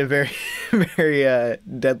 Apparently a very, very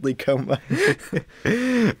deadly coma.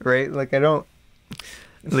 Right? Like, I don't...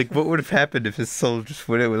 Like, what would have happened if his soul just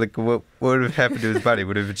would have... Like, what would have happened to his body?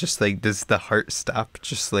 Would have just, like... Does the heart stop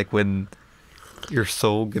just, like, when your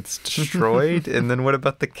soul gets destroyed? And then what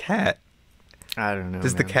about the cat? I don't know,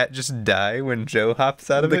 Does the cat just die when Joe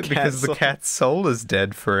hops out of it? Because the cat's soul is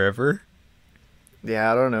dead forever?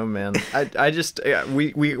 Yeah, I don't know, man. I just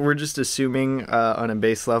we're just assuming on a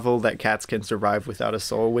base level that cats can survive without a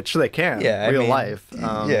soul, which they can. Yeah, real life.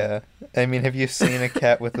 Yeah, I mean, have you seen a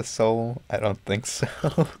cat with a soul? I don't think so.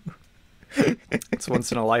 It's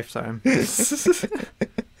once in a lifetime.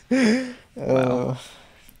 Wow.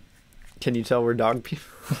 Can you tell we're dog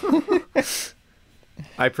people?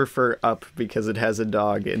 I prefer Up because it has a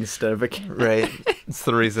dog instead of a cat. Right. It's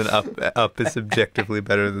the reason Up is objectively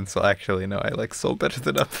better than Soul. Actually, no, I like Soul better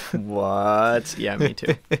than Up. What? Yeah, me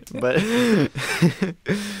too. But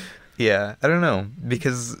yeah, I don't know,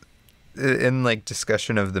 because in like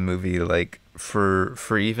discussion of the movie, like for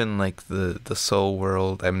even like the Soul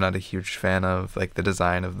world, I'm not a huge fan of. Like the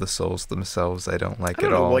design of the souls themselves, I don't like I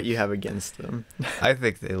don't at know all. What you have against them? I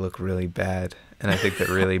think they look really bad. And I think they're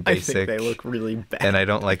really basic. I think they look really bad. And I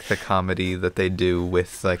don't like the comedy that they do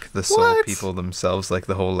with, like, the soul people themselves. Like,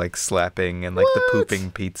 the whole, like, slapping and, like, the pooping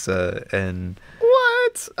pizza and...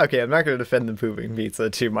 What? Okay, I'm not going to defend the pooping pizza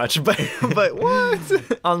too much, but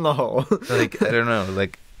what? On the whole. Like, I don't know.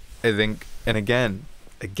 Like, I think... And again,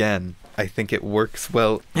 I think it works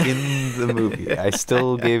well in the movie. I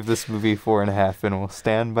still gave this movie 4.5 and will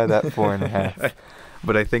stand by that 4.5.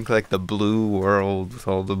 But I think like the blue world with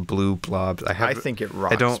all the blue blobs. I think it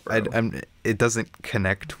rocks. It doesn't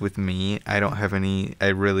connect with me. I don't have any. I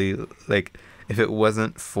really like. If it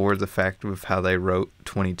wasn't for the fact of how they wrote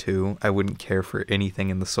 22, I wouldn't care for anything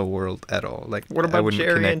in the Soul World at all. Like, what about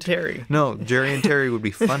Jerry and Terry? No, Jerry and Terry would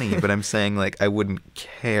be funny, but I'm saying like I wouldn't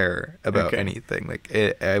care about anything. Like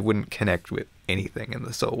I wouldn't connect with anything in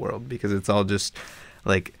the Soul World because it's all just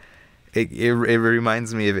like it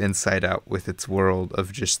reminds me of Inside Out with its world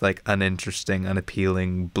of just like uninteresting,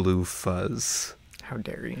 unappealing blue fuzz. How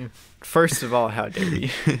dare you? First of all, how dare you?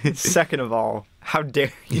 Second of all, how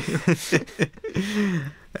dare you?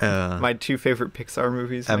 My two favorite Pixar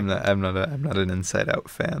movies. I'm not an Inside Out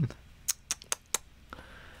fan.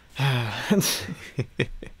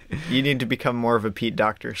 You need to become more of a Pete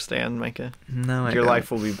Docter stan, Micah. No, your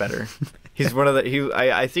life will be better. He's one of the.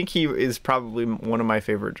 I think he is probably one of my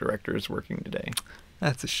favorite directors working today.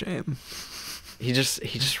 That's a shame. He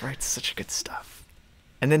just writes such good stuff.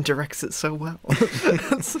 And then directs it so well.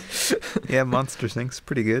 Yeah, Monsters Inc.'s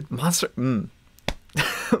pretty good. Monsters Inc.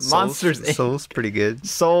 Soul's pretty good.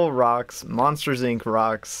 Soul rocks. Monsters Inc.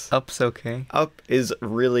 rocks. Up's okay. Up is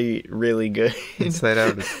really, really good. Inside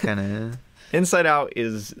Out is kind of... Inside Out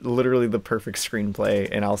is literally the perfect screenplay,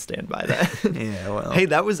 and I'll stand by that. Yeah, well... Hey,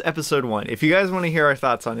 that was episode 1. If you guys want to hear our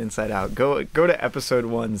thoughts on Inside Out, go to episode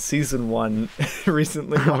 1, season 1,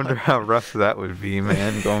 recently. I wonder how rough that would be,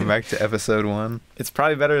 man, going back to episode 1. It's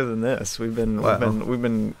probably better than this. We've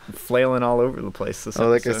been flailing all over the place this episode.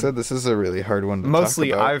 Like I said, this is a really hard one to Mostly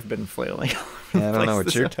talk about. I've been flailing all over the I don't know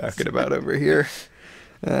what you're talking about over here.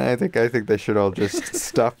 I think they should all just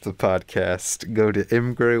stop the podcast, go to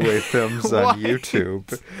Imgrayway Films on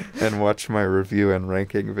YouTube, and watch my review and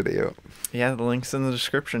ranking video. Yeah, the link's in the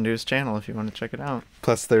description to his channel if you want to check it out.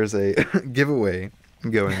 Plus, there's a giveaway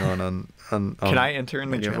going on. Can I enter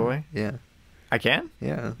in the giveaway? Yeah. I can?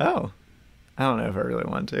 Yeah. Oh. I don't know if I really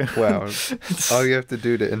want to. Wow. All you have to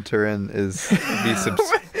do to enter in is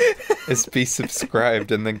be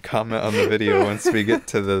subscribed and then comment on the video once we get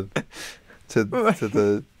to the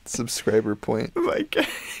subscriber point.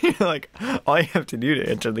 Like, all you have to do to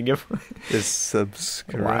enter the giveaway is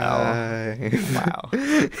subscribe. Wow.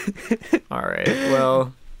 All right.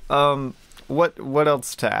 Well, what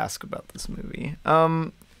else to ask about this movie?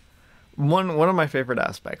 One of my favorite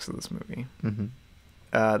aspects of this movie. Mm-hmm.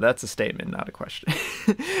 That's a statement, not a question.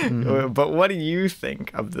 Mm-hmm. But what do you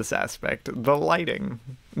think of this aspect? The lighting,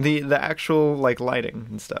 the actual like lighting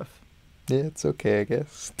and stuff. Yeah, it's okay, I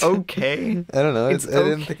guess. Okay. I don't know. I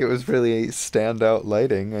didn't think it was really standout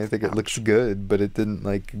lighting. I think it looks good, but it didn't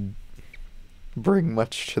like bring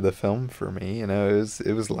much to the film for me. You know,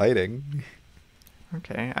 it was lighting.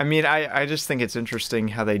 Okay. I mean, I just think it's interesting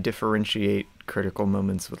how they differentiate critical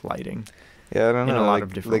moments with lighting. Yeah, I don't know. In a lot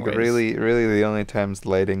of different ways. Really, the only times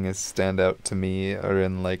lighting is stand out to me are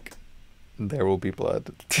in like There Will Be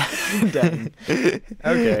Blood. Dang.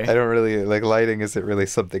 Okay. I don't really like lighting. Isn't really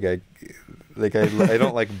something I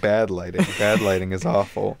don't like bad lighting. Bad lighting is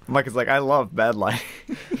awful. Mike is like, I love bad lighting.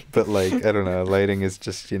 But like, I don't know. Lighting is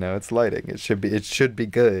just, it's lighting. It should be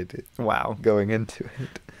good. Wow. Going into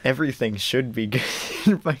it. Everything should be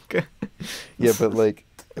good, Micah. Yeah, but like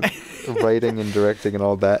writing and directing and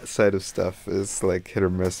all that side of stuff is like hit or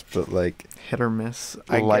miss. But like hit or miss.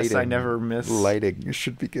 I guess I never miss. Lighting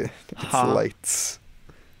should be good. It's lights.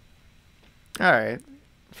 All right.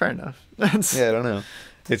 Fair enough. Yeah, I don't know.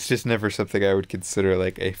 It's just never something I would consider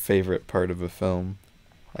like a favorite part of a film.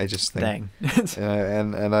 I just think, dang,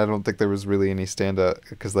 and I don't think there was really any standout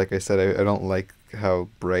because, like I said, I don't like how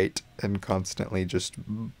bright and constantly just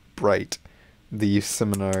bright the youth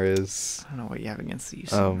seminar is. I don't know what you have against the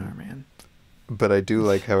youth seminar, man. But I do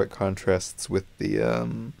like how it contrasts with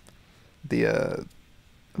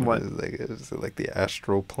what is it like the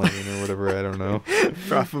astral plane or whatever? I don't know.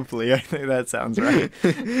 Probably. I think that sounds right.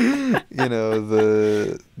 The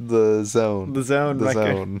zone. The zone. The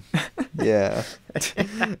zone. Yeah.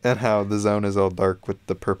 And how the zone is all dark with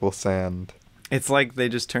the purple sand. It's like they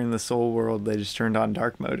just turned the soul world. They just turned on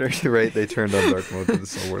dark mode. Right. They turned on dark mode to the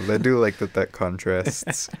soul world. I do like that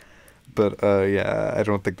contrasts. But yeah, I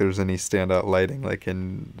don't think there's any standout lighting like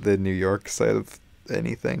in the New York side of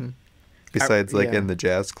anything. Besides, in the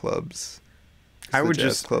jazz clubs. I would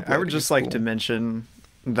just like to mention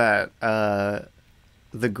that the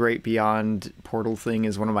Great Beyond portal thing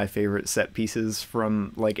is one of my favorite set pieces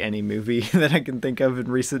from like any movie that I can think of in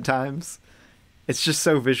recent times. It's just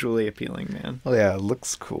so visually appealing, man. Well, yeah, it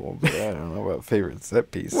looks cool, but I don't know about favorite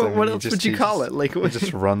set piece. Well, what else would you call it? Like, it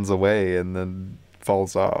just runs away and then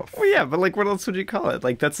falls off. Well, yeah, but like, what else would you call it?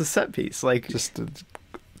 Like, that's a set piece. Like, just a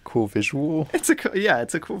cool visual. It's a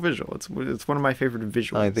cool visual. It's one of my favorite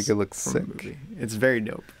visuals. I think it looks from a sick. movie. It's very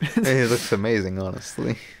dope. Hey, it looks amazing,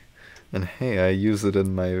 honestly. And hey, I use it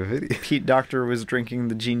in my video. Pete Docter was drinking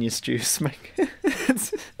the genius juice, Mike.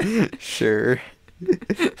 Sure.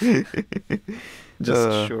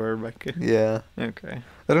 Just sure, Mike. Yeah. Okay.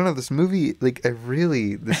 I don't know, this movie, like,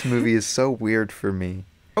 this movie is so weird for me.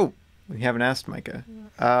 Oh, we haven't asked Micah.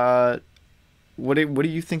 What do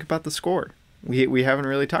you think about the score? We haven't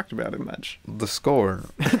really talked about it much. The score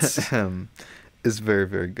is very,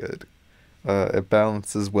 very good. It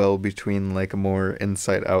balances well between like a more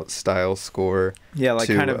Inside Out style score. Yeah, like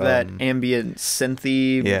to, kind of that ambient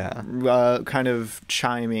synthy, yeah, kind of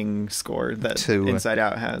chiming score that to Inside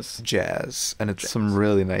Out has. Jazz, and it's some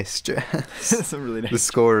really nice jazz. Some really nice. The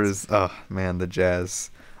score is, oh man, the jazz.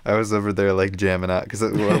 I was over there like jamming out because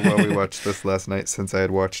while we watched this last night, since I had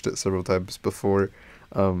watched it several times before,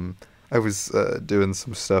 I was doing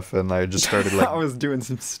some stuff and I just started like... I was doing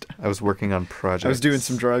some stuff. I was working on projects. I was doing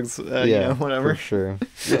some drugs, yeah, you know, whatever. For sure.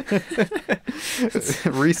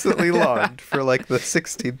 Recently logged for like the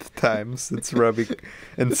 16th time since Robbie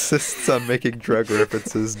insists on making drug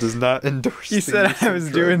references, does not endorse You said I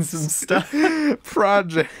was doing some stuff.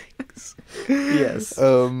 Projects. Yes.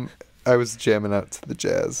 I was jamming out to the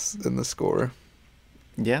jazz in the score.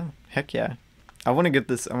 Yeah, heck yeah. I want to get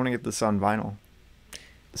this on vinyl.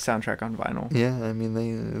 The soundtrack on vinyl. Yeah, I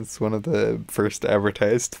mean, it's one of the first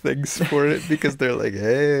advertised things for it because they're like,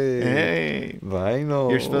 hey, vinyl.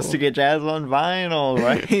 You're supposed to get jazz on vinyl,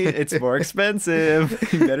 right? It's more expensive.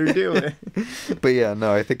 You better do it. But yeah,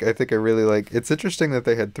 no, I think I really like. It's interesting that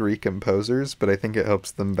they had 3 composers, but I think it helps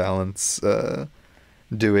them balance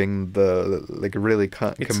doing the like really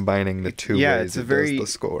combining the two ways it does the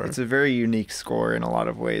score. It's a very unique score in a lot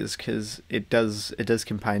of ways because it does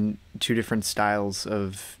combine 2 different styles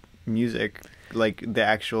of music, like the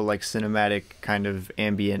actual like cinematic kind of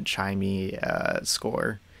ambient chimey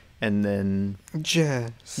score, and then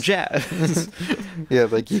jazz. Yeah,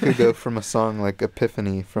 like you could go from a song like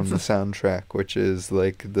Epiphany from the soundtrack, which is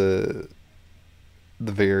like the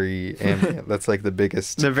very ambient, that's like the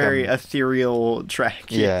biggest, the very ethereal track.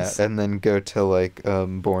 Yes. Yeah, and then go to like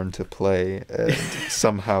Born to Play, and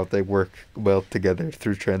somehow they work well together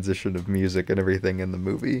through transition of music and everything in the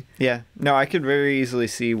movie. Yeah, no, I could very easily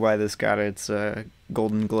see why this got its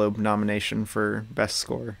Golden Globe nomination for Best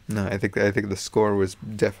Score. No, I think the score was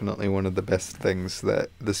definitely one of the best things that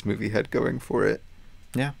this movie had going for it.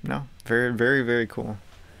 Yeah, no, very, very, very cool.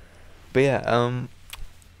 But yeah,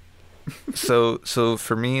 so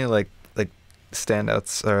for me, like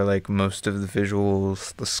standouts are like most of the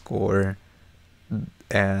visuals, the score,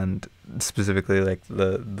 and specifically like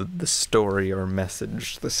the story or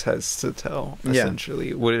message this has to tell. Essentially,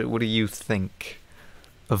 yeah. What do you think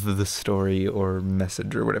of the story or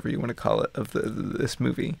message or whatever you want to call it of this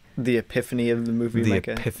movie? The epiphany of the movie. The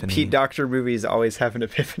epiphany. Pete Docter movies always have an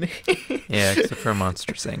epiphany. Yeah, except for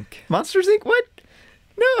Monsters Inc. Monsters Inc. What?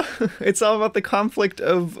 No, it's all about the conflict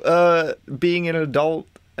of being an adult,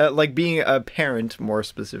 like being a parent, more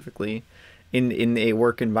specifically, in a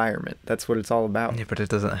work environment. That's what it's all about. Yeah, but it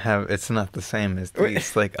doesn't have. It's not the same as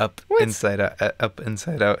these. Like Up, Inside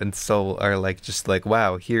Out, and Soul are like just like,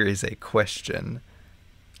 wow, here is a question.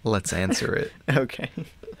 Let's answer it. Okay.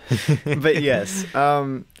 But yes,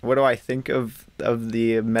 what do I think of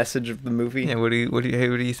the message of the movie? Yeah, what do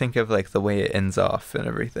you think of like the way it ends off and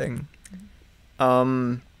everything?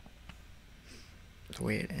 The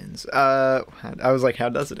way it ends. I was like, how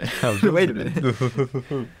does it end? Wait a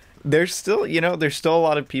minute. There's still a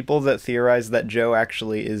lot of people that theorize that Joe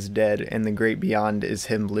actually is dead and the great beyond is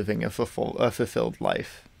him living a fulfilled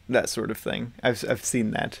life. That sort of thing. I've seen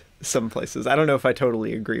that some places. I don't know if I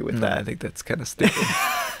totally agree with that. I think that's kind of stupid.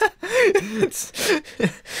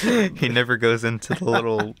 He never goes into the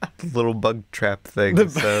little bug trap thing. The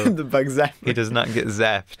bug zapper. He does not get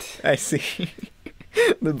zapped. I see.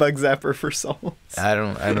 The bug zapper for souls. I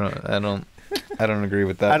don't agree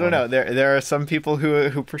with that. I don't know. There are some people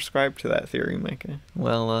who prescribe to that theory, Micah.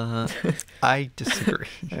 Well, I disagree.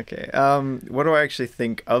 Okay. What do I actually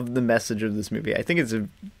think of the message of this movie? I think it's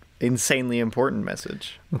an insanely important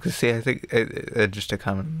message. Okay, see, I think just to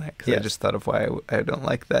comment on that, because yes. I just thought of why I don't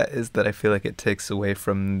like that, is that I feel like it takes away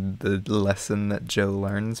from the lesson that Joe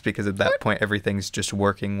learns, because at that point everything's just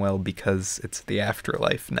working well because it's the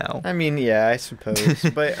afterlife now. I mean, yeah, I suppose.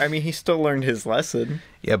 But, I mean, he still learned his lesson.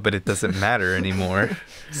 Yeah, but it doesn't matter anymore.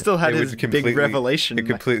 Still had his big revelation. It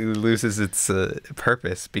completely loses its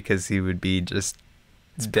purpose, because he would be just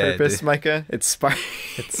dead. Purpose, Micah? It's spark.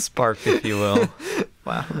 It's spark, if you will.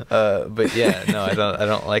 Wow. But yeah, no, I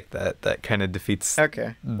don't like that. That kind of defeats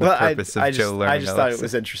Okay. the purpose of Joe learning. I just thought it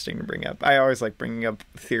was interesting to bring up. I always like bringing up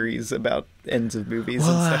theories about ends of movies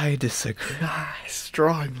Well, and stuff. I disagree. I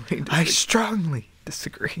strongly disagree. I strongly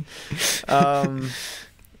disagree.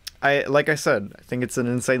 Like I said, I think it's an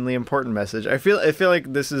insanely important message. I feel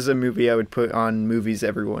like this is a movie I would put on movies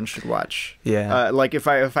everyone should watch. Yeah. Like if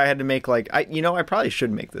I had to make like I probably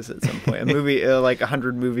should make this at some point. A movie like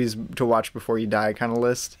 100 movies to watch before you die kind of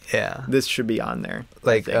list. Yeah. This should be on there.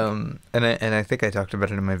 Like and I think I talked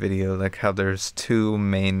about it in my video, like how there's two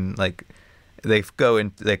main like they flow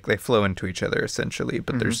into each other essentially,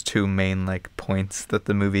 but there's two main like points that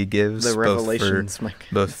the movie gives, The revelations,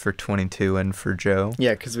 both for 22 and for Joe.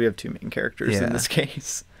 Yeah, because we have two main characters in this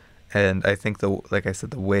case. And I think like I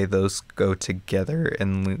said, the way those go together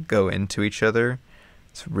and go into each other,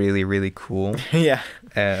 it's really, really cool. Yeah.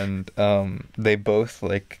 And they both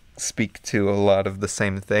like speak to a lot of the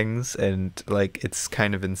same things, and like it's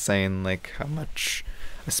kind of insane like how much,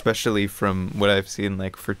 especially from what I've seen,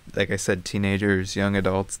 like for, like I said, teenagers, young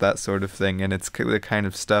adults, that sort of thing. And it's the kind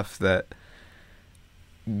of stuff that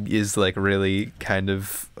is like really kind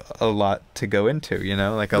of a lot to go into, you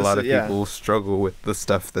know, like a lot of people struggle with the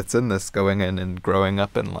stuff that's in this going in and growing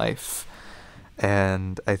up in life.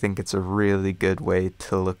 And I think it's a really good way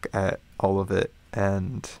to look at all of it.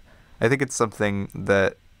 And I think it's something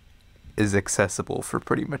that is accessible for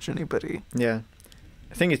pretty much anybody. Yeah.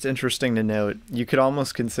 I think it's interesting to note, you could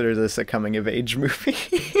almost consider this a coming-of-age movie.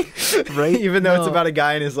 Right? Even though it's about a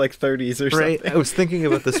guy in his, like, 30s or something. I was thinking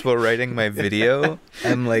about this while writing my video,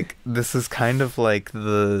 and, like, this is kind of, like,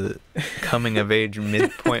 the coming-of-age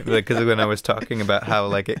midpoint, because when I was talking about how,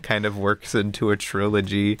 like, it kind of works into a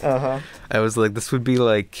trilogy, I was like, this would be,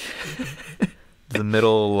 like... the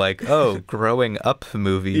middle, like, growing up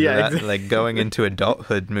movie, like, going into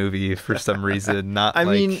adulthood movie for some reason, not I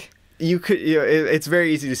mean... You could, it's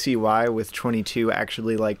very easy to see why with 22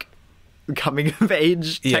 actually like coming of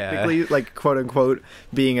age, technically, like quote unquote,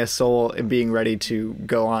 being a soul and being ready to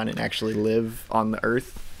go on and actually live on the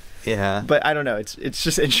earth. Yeah. But I don't know. It's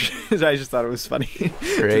just interesting. I just thought it was funny to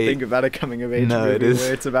think about a coming of age movie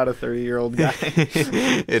where it's about a 30-year-old guy.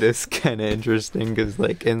 It is kind of interesting because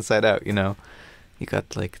like Inside Out, you know, you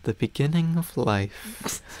got like the beginning of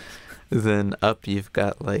life. Then up you've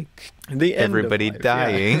got like the end everybody of life.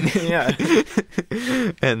 dying. Yeah.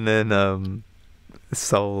 And then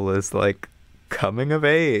Soul is like coming of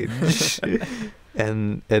age.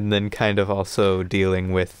 and then kind of also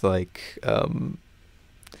dealing with like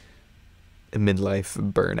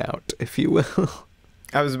midlife burnout, if you will.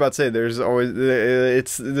 I was about to say, there's always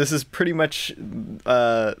this is pretty much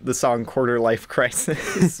the song "Quarter Life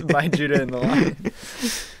Crisis" by Judah and the Lion.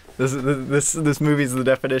 This movie is the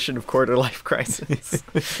definition of quarter life crisis.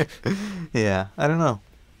 Yeah, I don't know.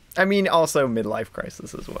 I mean, also midlife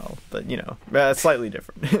crisis as well, but you know, slightly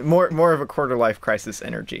different. More of a quarter life crisis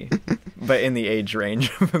energy, but in the age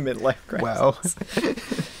range of a midlife crisis. Wow.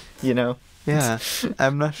 You know? Yeah,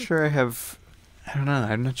 I'm not sure I have. I don't know.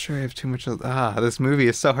 I'm not sure I have too much. This movie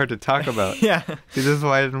is so hard to talk about. Yeah. See, this is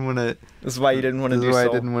why I didn't want to. This is why you didn't want to do Soul. I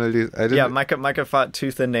didn't want to do. Yeah, Micah fought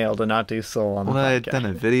tooth and nail to not do Soul on the podcast. Well, I had done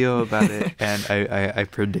a video about it, and I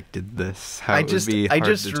predicted this. How it would be hard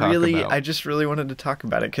to talk about. I just really wanted to talk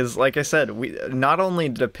about it because, like I said, we not only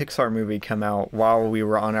did a Pixar movie come out while we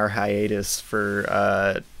were on our hiatus for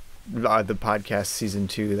the podcast season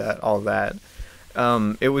 2,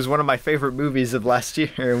 it was one of my favorite movies of last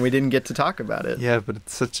year, and we didn't get to talk about it. Yeah, but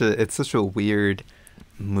it's such a weird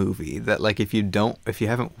movie that like if you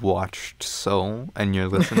haven't watched Soul and you're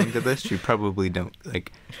listening to this, you probably don't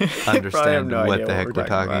like understand what the heck we're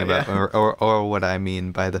talking about, yeah. or what I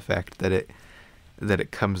mean by the fact that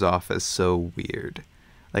it comes off as so weird.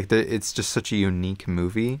 Like it's just such a unique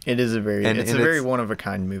movie. It is a very one of a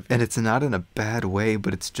kind movie, and it's not in a bad way,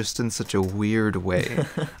 but it's just in such a weird way.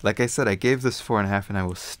 Like I said, I gave this 4.5, and I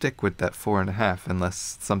will stick with that 4.5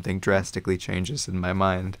 unless something drastically changes in my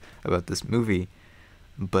mind about this movie.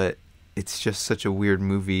 But it's just such a weird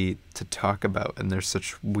movie to talk about, and there's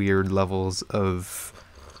such weird levels of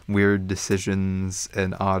weird decisions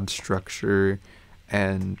and odd structure,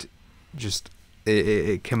 and just.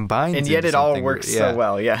 It combines, and yet it all works so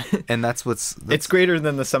well. Yeah, and that's it's greater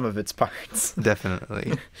than the sum of its parts.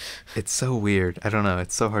 Definitely. It's so weird. I don't know.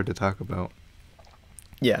 It's so hard to talk about.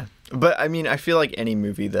 Yeah, but I mean, I feel like any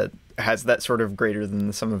movie that has that sort of greater than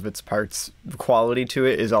the sum of its parts quality to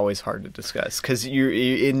it is always hard to discuss because you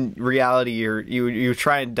in reality you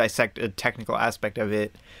try and dissect a technical aspect of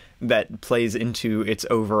it that plays into its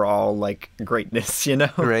overall like greatness, you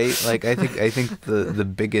know? Right? Like I think the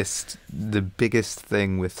biggest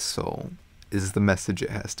thing with Soul is the message it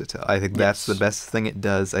has to tell. I think that's the best thing it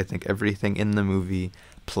does. I think everything in the movie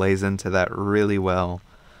plays into that really well.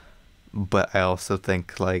 But I also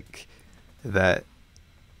think, like, that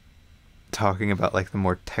talking about, like, the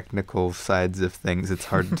more technical sides of things, it's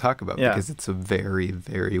hard to talk about because it's a very,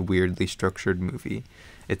 very weirdly structured movie.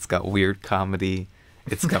 It's got weird comedy.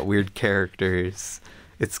 It's got weird characters.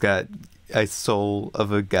 It's got a soul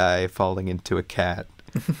of a guy falling into a cat.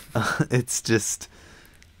 It's just...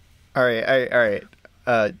 All right.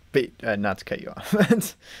 But not to cut you off.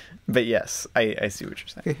 But yes, I see what you're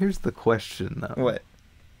saying. Okay, here's the question, though. What?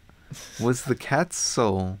 Was the cat's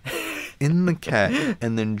soul in the cat,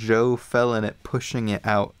 and then Joe fell in it, pushing it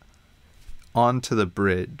out onto the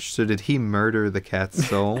bridge? So did he murder the cat's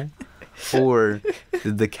soul? Or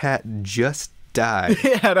did the cat just die?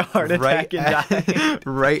 He had a heart attack and died.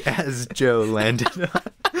 Right as Joe landed on.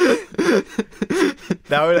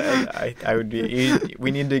 That would I would be.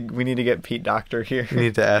 We need to get Pete Doctor here. We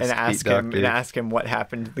need to ask ask him what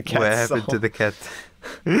happened to the cat's What happened to the cat?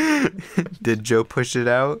 Did Joe push it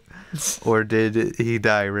out, or did he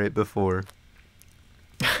die right before?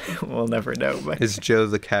 We'll never know. Is Joe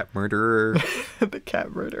the cat murderer? The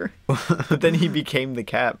cat murderer. But then he became the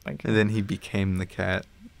cat. And then he became the cat.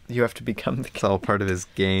 You have to become the cat. It's all part of his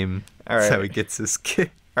game. All right. That's how he gets his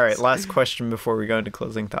kick. All right, last question before we go into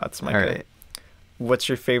closing thoughts, Micah. All right. What's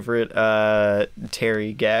your favorite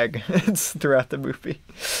Terry gag throughout the movie?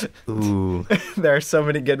 Ooh. There are so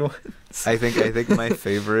many good ones. I think my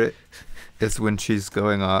favorite is when she's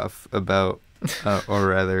going off about, or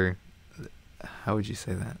rather, how would you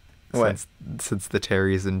say that? What? Since the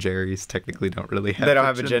Terrys and Jerrys technically don't really have. They don't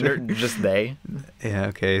have a gender, just they. Yeah.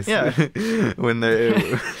 Okay. So Yeah. when they're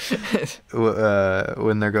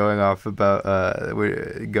going off about how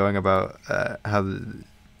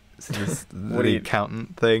the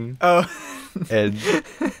accountant thing. Oh. And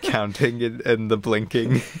counting and the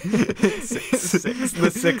blinking.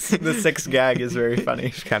 The six gag is very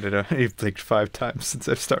funny. She counted on. He blinked 5 times since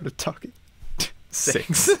I've started talking.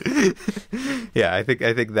 6. Yeah, I think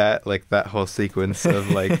that, like, that whole sequence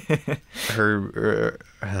of, like, her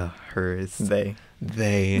is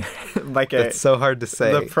they like it's so hard to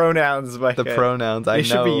say. The pronouns, like the pronouns. I know. You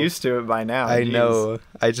should be used to it by now. I know.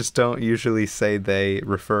 I just don't usually say they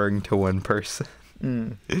referring to one person.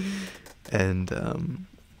 And I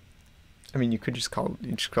mean, you could just call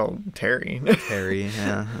Terry. Terry,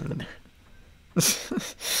 yeah.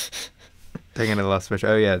 Taking a lost switch.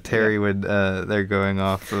 Oh yeah, Terry would. They're going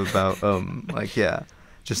off about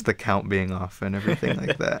just the count being off and everything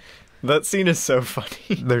like that. That scene is so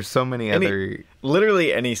funny. There's so many other.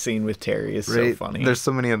 Literally any scene with Terry is so funny. There's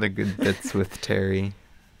so many other good bits with Terry.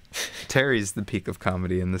 Terry's the peak of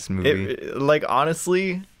comedy in this movie.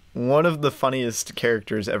 Honestly, one of the funniest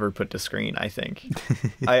characters ever put to screen, I think.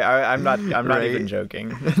 I'm not even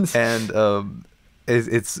joking. And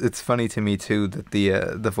it's funny to me too that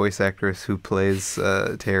the voice actress who plays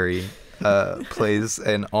Terry plays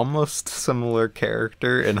an almost similar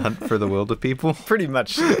character in Hunt for the Wilder People. Pretty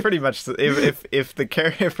much. If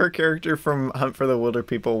her character from Hunt for the Wilder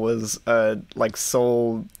People was like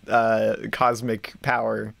soul cosmic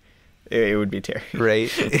power, it would be Terry.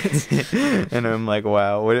 Right. And I'm like,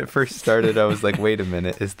 wow. When it first started, I was like, wait a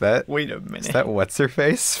minute. Is that what's her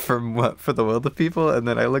face from Hunt for the Wilder People? And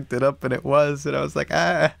then I looked it up and it was, and I was like,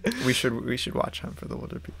 We should watch Hunt for the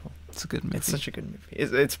Wilder People. It's a good movie. It's such a good movie.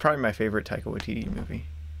 It's probably my favorite Taika Waititi movie.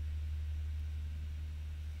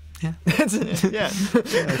 Yeah.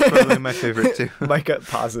 It's probably my favorite too. Micah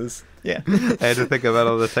pauses. Yeah. I had to think about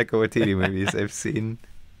all the Taika Waititi movies I've seen.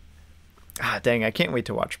 Ah, dang, I can't wait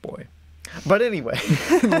to watch Boy. But anyway,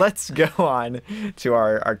 let's go on to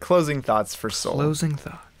our closing thoughts for Soul. Closing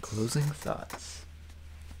thoughts.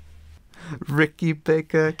 Ricky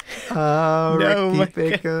Baker. Ricky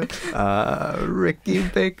Baker. Ricky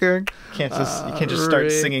Baker. You can't just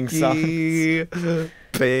start singing songs.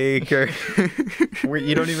 Baker.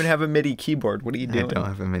 You don't even have a MIDI keyboard. What are you doing? I don't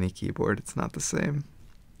have a MIDI keyboard. It's not the same.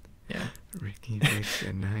 Yeah. Ricky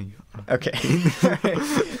Baker. Now you are. Okay.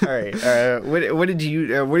 All right. What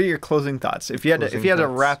are your closing thoughts? If you had to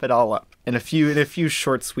wrap it all up in a few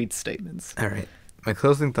short, sweet statements. All right. My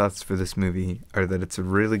closing thoughts for this movie are that it's a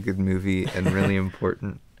really good movie and really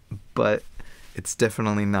important, but it's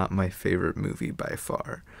definitely not my favorite movie by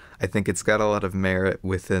far. I think it's got a lot of merit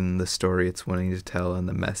within the story it's wanting to tell and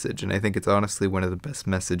the message, and I think it's honestly one of the best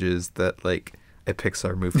messages that, like, a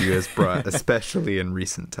Pixar movie has brought, especially in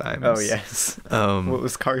recent times. Oh, yes. What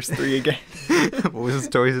was Cars 3 again? What was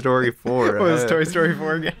Toy Story 4? What was Toy Story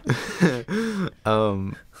 4 again?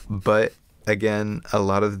 But again, a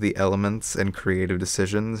lot of the elements and creative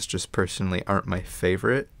decisions just personally aren't my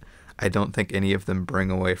favorite. I don't think any of them bring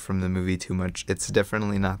away from the movie too much. It's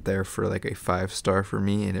definitely not there for like a 5-star for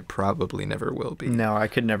me, and it probably never will be. No, I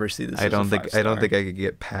could never see this. I don't think I could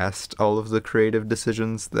get past all of the creative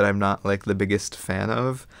decisions that I'm not like the biggest fan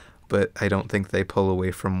of, but I don't think they pull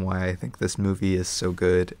away from why I think this movie is so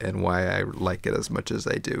good and why I like it as much as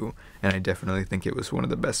I do. And I definitely think it was one of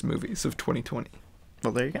the best movies of 2020.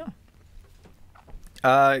 Well, there you go.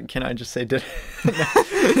 Can I just say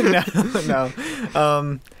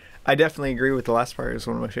no. I definitely agree with the last part. It's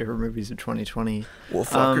one of my favorite movies of 2020.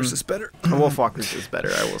 Wolfwalkers is better. Wolfwalkers is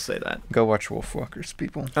better, I will say that. Go watch Wolfwalkers,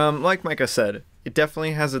 people. Like Micah said, it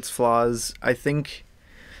definitely has its flaws. I think,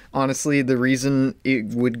 honestly, the reason it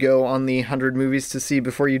would go on the 100 movies to see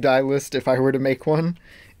before you die list, if I were to make one,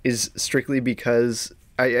 is strictly because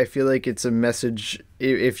I feel like it's a message.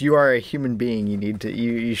 If you are a human being,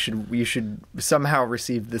 you should somehow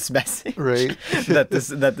receive this message, right? that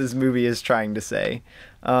this movie is trying to say.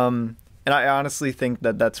 And I honestly think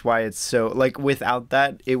that that's why it's so, like, without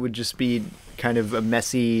that, it would just be kind of a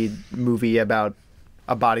messy movie about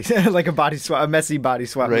a body, like a messy body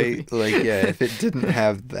swap movie. Right, like, yeah, if it didn't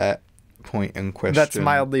have that point in question. That's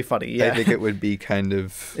mildly funny, yeah. I think it would be kind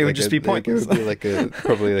of... It would just be pointless. It would be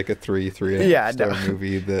probably like a 3.5 star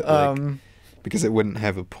movie that, because it wouldn't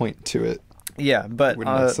have a point to it. Yeah, but... It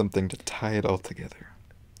wouldn't have something to tie it all together.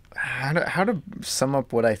 How to sum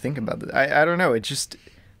up what I think about this? I don't know. It just...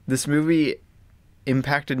 This movie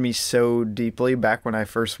impacted me so deeply back when I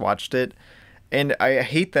first watched it, and I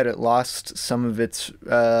hate that it lost some of its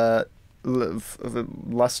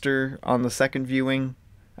luster on the second viewing.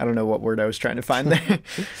 I don't know what word I was trying to find there.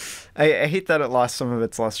 I hate that it lost some of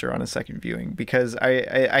its luster on a second viewing, because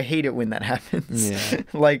I hate it when that happens. Yeah.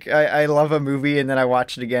 Like, I love a movie and then I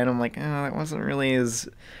watch it again. I'm like, oh, that wasn't really as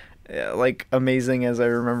like amazing as I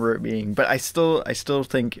remember it being. But I still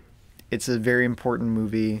think it's a very important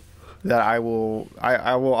movie that I will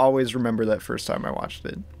always remember that first time I watched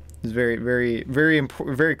it. It's very, very, very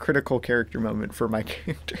important, very critical character moment for my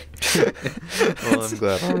character. Well, I'm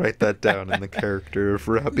glad. I'll write that down in the character of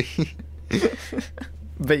Robbie.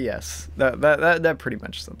 But yes, that pretty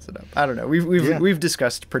much sums it up. I don't know. We've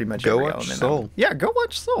discussed pretty much every element. Go watch Soul. Yeah, go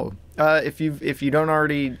watch Soul. If you don't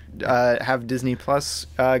already have Disney Plus,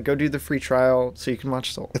 go do the free trial so you can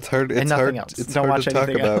watch Soul. It's hard. And nothing else. It's don't hard watch to talk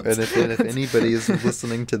anything about. else. And if anybody is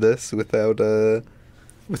listening to this without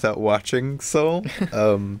watching Soul,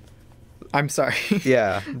 I'm sorry.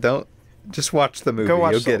 Yeah, don't. Just watch the movie. Go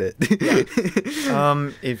watch You'll Soul. get it.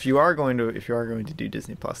 Yeah. If you are going to do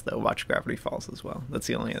Disney Plus, though, watch Gravity Falls as well. That's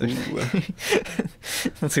the only other thing.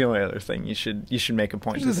 That's the only other thing you should make a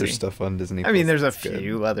point to see. There's stuff on Disney. I mean, there's a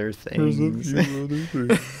few other things.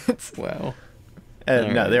 Wow.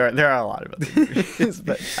 No, there are a lot of other movies,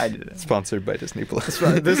 but I did it. Sponsored by Disney Plus.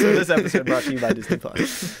 This episode brought to you by Disney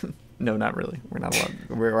Plus. No, not really. We're not allowed.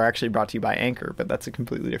 We're actually brought to you by Anchor, but that's a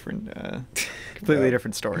completely different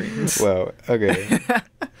story. Wow. Okay.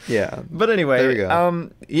 Yeah. But anyway, there we go.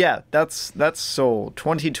 Yeah, that's Soul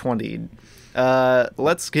 2020.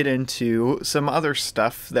 Let's get into some other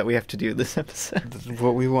stuff that we have to do this episode.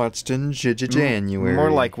 What we watched in January. More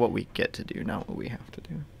like what we get to do, not what we have to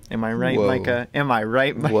do. Am I right, Whoa. Micah? Am I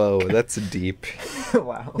right, Micah? Whoa, that's deep.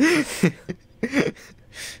 Wow.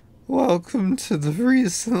 Welcome to the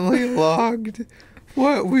recently logged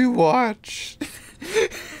what we watched.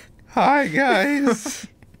 Hi, guys.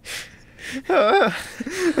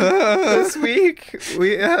 This week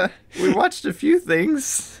we watched a few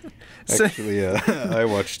things. Actually, I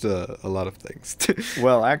watched a lot of things.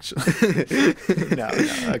 Well, actually, no,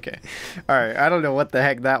 okay, all right. I don't know what the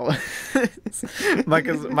heck that was.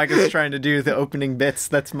 Micah's trying to do the opening bits.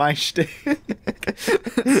 That's my shtick.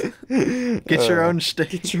 Get your own shtick.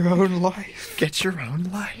 Get your own life. Get your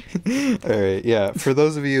own life. All right, yeah. For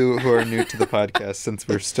those of you who are new to the podcast, since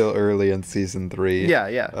we're still early in season 3,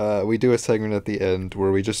 we do a segment at the end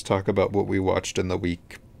where we just talk about what we watched in the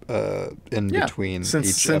week. Between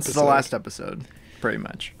since episode. The last episode, pretty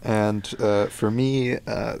much. And for me,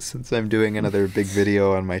 since I'm doing another big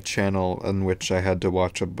video on my channel in which I had to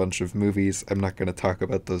watch a bunch of movies, I'm not going to talk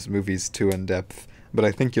about those movies too in depth, but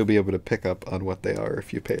I think you'll be able to pick up on what they are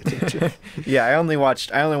if you pay attention. Yeah, I only watched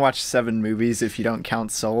 7 movies if you don't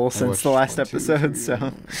count Soul since the last episode. 4,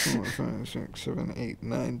 5, 6, 7, 8,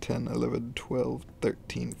 9, 10, 11, 12,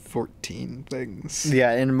 13, 14 things.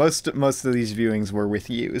 Yeah, and most of these viewings were with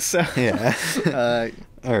you. So yeah.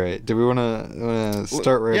 All right. Do we want to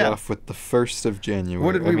start off with the 1st of January?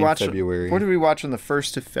 What did we watch? February. What did we watch on the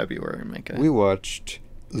 1st of February, Micah? We watched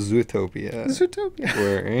Zootopia. Zootopia.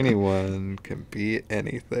 Where anyone can be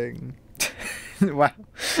anything. Wow.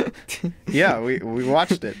 Yeah, we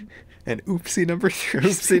watched it. And oopsie number 3.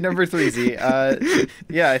 Oopsie number 3Z.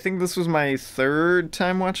 Yeah, I think this was my third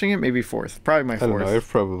time watching it, maybe fourth. Probably my I don't fourth. know. I've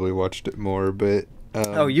probably watched it more, but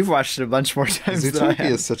Oh, you've watched it a bunch more times than I Zootopia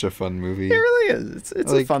have. is such a fun movie. It really is.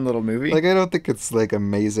 It's a Like- fun little movie. Like, I don't think it's like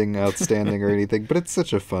amazing, outstanding, or anything, but it's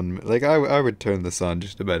such a fun. Like, I would turn this on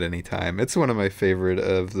just about any time. It's one of my favorite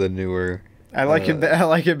of the newer. I like it. I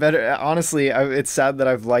like it better. Honestly, it's sad that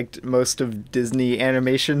I've liked most of Disney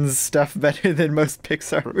animations stuff better than most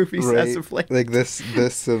Pixar movies as of late. Like this,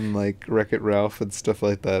 and like Wreck-It Ralph and stuff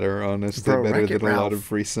like that are honestly Bro, better Wreck-It than a lot Ralph.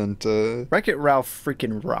 of recent. Wreck-It Ralph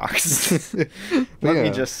freaking rocks. But Let me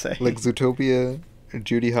yeah, just say. like Zootopia,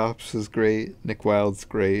 Judy Hopps is great. Nick Wilde's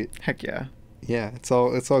great. Heck yeah. Yeah, it's all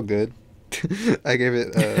good. I gave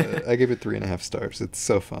it 3.5 stars. It's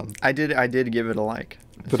so fun. I did give it a like.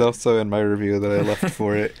 But also in my review that I left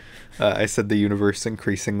for it, I said the universe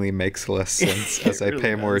increasingly makes less sense as I really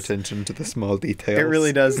pay more does. attention to the small details. It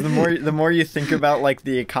really does. The more you think about like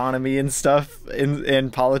the economy and stuff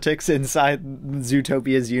and politics inside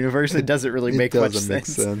Zootopia's universe, it doesn't really make much doesn't make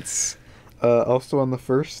sense. sense. Also on the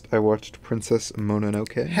first, I watched Princess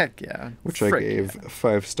Mononoke, Heck yeah. which I Frick gave yeah.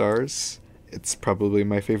 5 stars. It's probably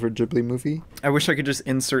my favorite Ghibli movie. I wish I could just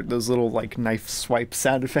insert those little like knife swipe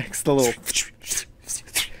sound effects. The little.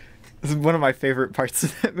 This is one of my favorite parts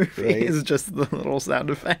of that movie. Right? Is just the little sound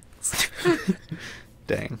effects.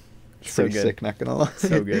 Dang. It's So pretty good. sick, not gonna lie.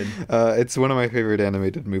 So good. It's one of my favorite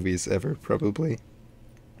animated movies ever, probably.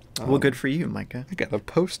 Well, good for you, Micah. I got a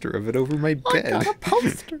poster of it over my I bed. got a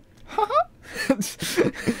poster.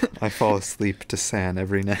 I fall asleep to San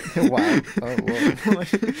every night. Wow. Oh, whoa.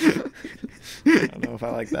 I don't know if I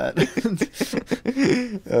like that.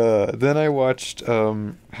 Then I watched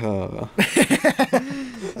oh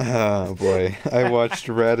boy, I watched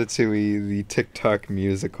Ratatouille, the TikTok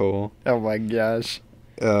musical. Oh my gosh.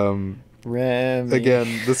 Remy.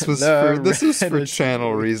 Again, this was The for Ratatouille.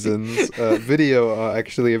 channel reasons.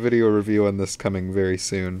 Actually a video review on this coming very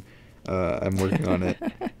soon. I'm working on it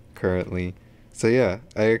currently. So yeah,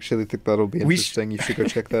 I actually think that'll be We interesting. You should go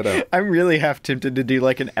check that out. I'm really half tempted to do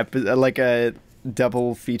like like a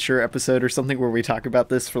double feature episode or something where we talk about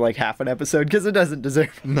this for like half an episode because it doesn't deserve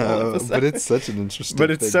a whole No, episode. but it's such an interesting. But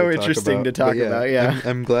it's thing so to talk interesting to talk But about, yeah.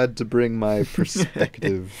 I'm glad to bring my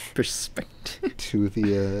perspective perspective. to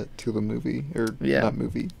the movie or Yeah. not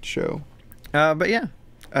movie show. But yeah.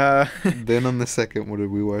 Then on the second, what did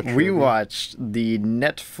we watch? We Robbie? watched the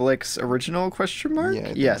Netflix original question mark? Yeah, I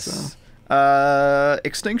think yes. so.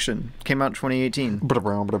 Extinction came out 2018.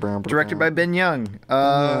 Directed Directed by Ben Young.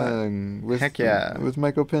 with, heck yeah. with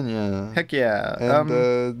Michael Pena. Heck yeah.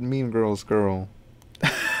 And Mean Girls girl,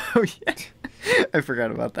 Oh yeah. I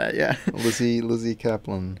forgot about that, yeah. Lizzie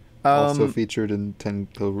Kaplan, also Um, featured in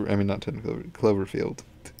Cloverfield.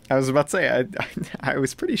 I was about to say, I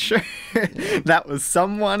was pretty sure that was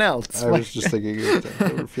someone else. I was just thinking of 10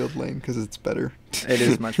 Cloverfield Lane because it's better. It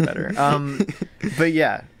is much better. But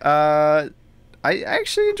yeah, I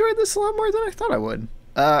actually enjoyed this a lot more than I thought I would.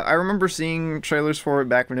 I remember seeing trailers for it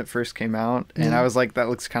back when it first came out, and I was like, that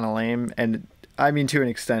looks kind of lame. And I mean, to an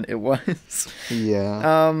extent, it was.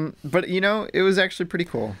 Yeah. But you know, it was actually pretty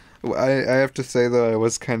cool. Well, I have to say though, I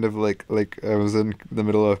was kind of like I was in the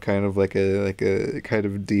middle of kind of like a kind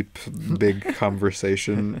of deep big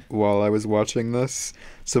conversation while I was watching this,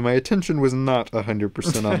 so my attention was not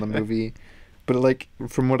 100% on the movie, but like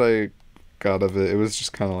from what I got of it, it was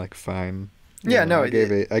just kind of like fine. Yeah, no, I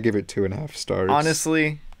gave it 2.5 stars.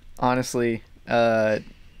 Honestly,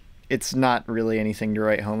 it's not really anything to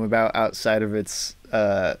write home about outside of its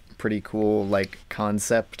pretty cool like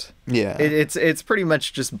concept. Yeah. It's pretty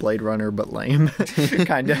much just Blade Runner but lame,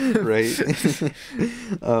 kind of. Right.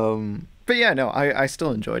 But yeah, no, I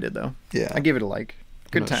still enjoyed it though. Yeah. I gave it a like.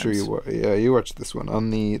 Good I'm times. not sure you watched this one on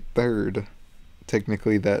the 3rd,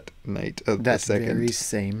 technically that night of That the 2nd. very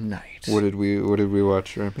same night. What did we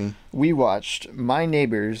watch, Remy? We watched My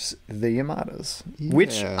Neighbors, the Yamadas,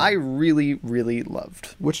 which Yeah. I really, really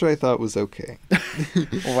loved. Which I thought was okay.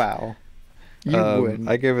 Wow. You would.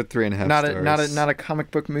 I gave it 3.5 not stars. a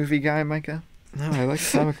comic book movie guy, Micah? No, I like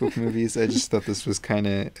comic book movies. I just thought this was kind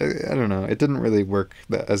of I don't know. It didn't really work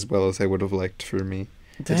as well as I would have liked for me.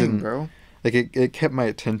 Dang, didn't- bro. Like it kept my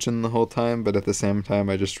attention the whole time, but at the same time,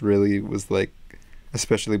 I just really was like,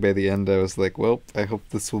 especially by the end, I was like, well, I hope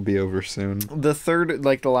this will be over soon. The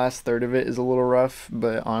last third of it is a little rough,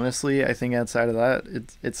 but honestly, I think outside of that,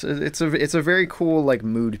 it's a very cool like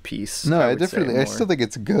mood piece. No, I would say definitely, I more. still think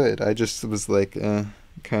it's good. I just was like,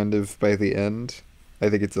 kind of by the end, I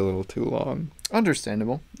think it's a little too long.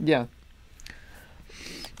 Understandable. Yeah.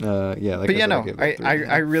 Yeah, like But yeah, I said, no, gave it I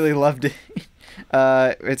 3.5. really loved it.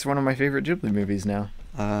 It's one of my favorite Ghibli movies now.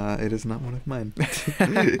 It is not one of mine.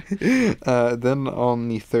 Then on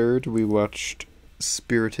the 3rd, we watched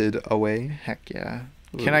Spirited Away. Heck yeah.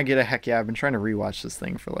 Can I get a heck yeah? I've been trying to rewatch this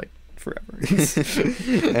thing for like forever. And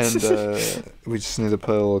we just need to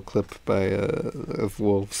play a little clip of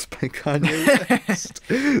Wolves by Kanye West.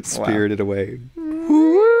 Spirited Away.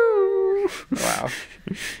 Wow.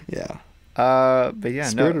 Yeah. But yeah,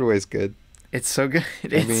 Spirited Away is good. It's so good.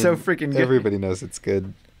 It's so freaking good. Everybody knows it's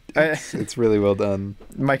good. It's really well done.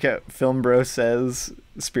 Micah Film Bro says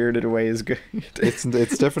Spirited Away is good.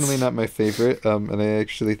 It's definitely not my favorite, and I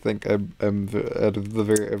actually think I'm out of the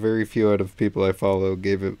very few out of people I follow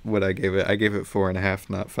gave it what I gave it. I gave it 4.5,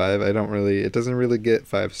 not 5. It doesn't really get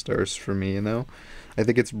 5 stars for me, you know. I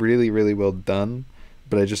think it's really, really well done,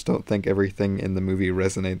 but I just don't think everything in the movie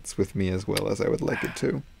resonates with me as well as I would like it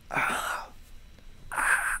to.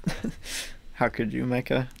 How could you,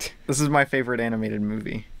 Micah? This is my favorite animated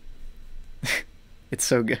movie. It's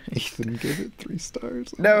so good. Ethan gave it 3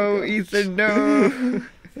 stars. Oh no, Ethan, no.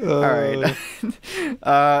 All right.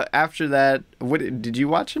 After that, what did you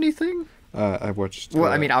watch anything? I watched.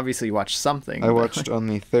 Well, I mean, obviously you watched something. I watched on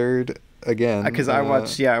the 3rd again. Because I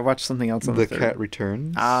watched something else on the 3rd. The Cat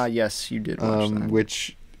Returns. Ah, yes, you did watch that.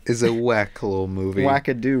 Which is a whack little movie.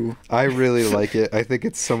 Wackadoo. I really like it. I think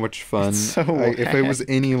it's so much fun. It's so if it was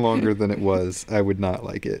any longer than it was, I would not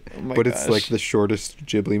like it. Oh my but gosh. It's like the shortest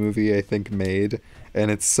Ghibli movie I think made, and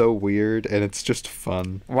it's so weird and it's just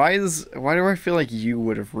fun. Why do I feel like you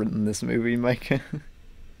would have written this movie, Micah?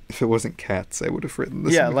 If it wasn't cats, I would have written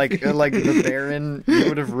this movie. like the Baron, you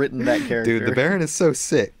would have written that character. Dude, the Baron is so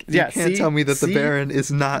sick. You can't tell me that the Baron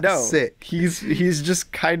is not sick. He's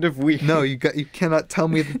just kind of weak. No, you cannot tell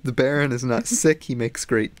me that the Baron is not sick. He makes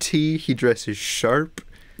great tea. He dresses sharp.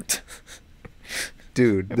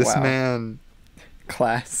 Dude, this man...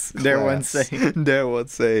 Class. Dare one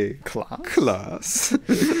say. Class.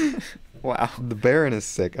 Wow. The Baron is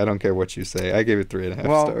sick. I don't care what you say. I gave it 3.5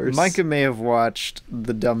 stars. Micah may have watched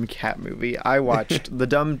the dumb cat movie. I watched the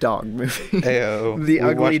dumb dog movie. Ayo. The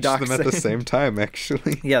Ugly Dachshund. We watched them at the same time,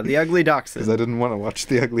 actually. Yeah, The Ugly Dachshund. Because I didn't want to watch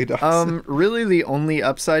The Ugly Dachshund. Really the only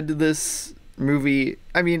upside to this movie,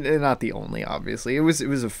 I mean, not the only, obviously. It was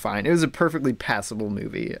a perfectly passable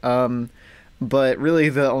movie. But really,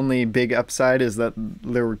 the only big upside is that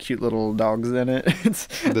there were cute little dogs in it.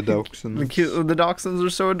 The Dachshunds. The Dachshunds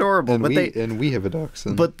are so adorable. And we have a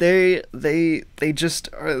Dachshund. But they just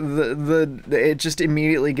it just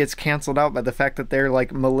immediately gets canceled out by the fact that they're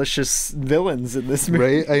like malicious villains in this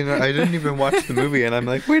movie. Right? I know. I didn't even watch the movie, and I'm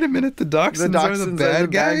like, wait a minute, the Dachshunds are the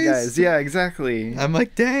bad guys? Yeah, exactly. I'm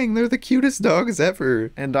like, dang, they're the cutest dogs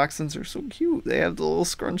ever. And Dachshunds are so cute. They have the little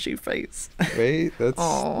scrunchy face. Right? That's.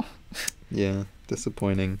 Aww. Yeah,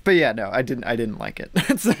 disappointing. But yeah, no, I didn't like it.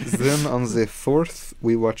 Then on the 4th,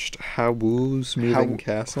 we watched Howoo's Moving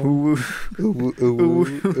Castle.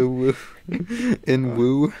 In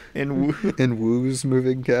Woo's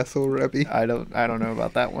Moving Castle, Rebby. I don't know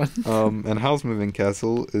about that one. And Howl's Moving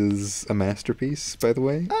Castle is a masterpiece, by the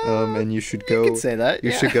way. And you should go. You could say that.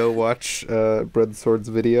 You should go watch Bread Sword's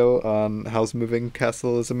video on Howl's Moving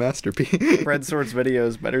Castle is a masterpiece. Bread Sword's video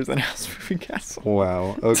is better than Howl's Moving Castle.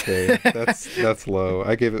 Wow. Okay, that's low.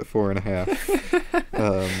 I gave it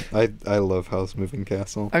 4.5. I love Howl's Moving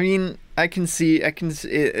Castle. I mean, I can see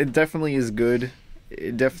it definitely is good.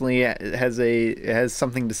 It definitely has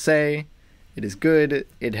something to say. It is good.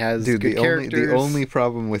 It has good characters. The only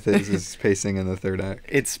problem with it is pacing in the 3rd act.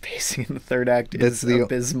 Its pacing in the 3rd act is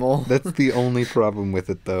abysmal. That's the only problem with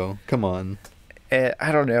it, though. Come on.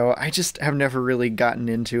 I don't know. I just have never really gotten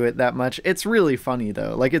into it that much. It's really funny,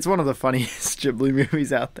 though. Like, it's one of the funniest Ghibli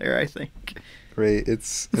movies out there, I think. Right,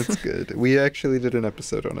 it's good. We actually did an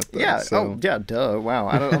episode on it, though. Yeah. So. Oh, yeah. Duh. Wow.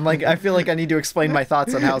 I feel like I need to explain my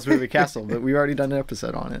thoughts on Howl's Moving Castle, but we've already done an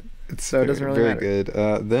episode on it, so it doesn't really matter. Very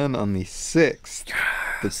good. Then on the 6th,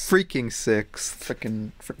 the freaking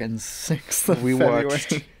 6th, freaking 6th. We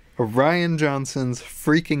watched Ryan Johnson's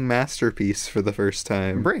freaking masterpiece for the first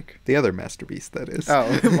time. Brick. The other masterpiece, that is. Oh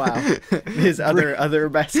wow. His other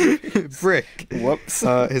masterpiece. Brick. Whoops.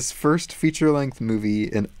 His first feature-length movie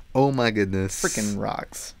in. Oh my goodness. Freaking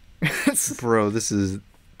rocks. Bro, this is...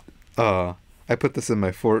 I put this in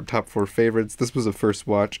my top 4 favorites. This was a first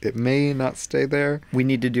watch. It may not stay there. We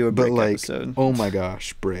need to do a Brick episode. Oh my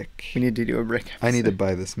gosh, Brick. We need to do a Brick episode. I need to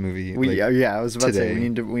buy this movie. I was about to say, we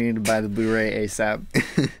need to buy the Blu-ray ASAP.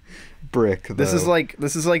 Brick, though. This is like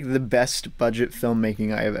the best budget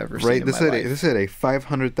filmmaking I have ever seen in my life. This had a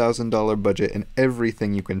 $500,000 budget and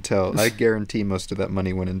everything you can tell. I guarantee most of that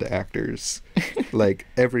money went into actors. Like,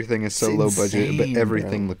 everything is so It's low budget, but insane,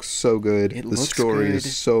 everything bro. looks so good. It The looks story good.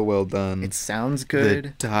 is so well done. It sounds The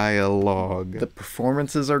good. dialogue. The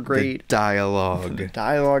performances are great. The dialogue. The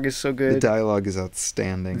dialogue is so good. The dialogue is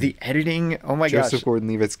outstanding. The editing, oh my Joseph gosh.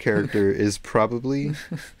 Gordon-Levitt's character is probably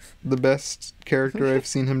the best character I've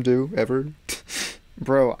seen him do ever.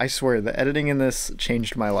 Bro, I swear, the editing in this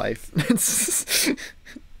changed my life.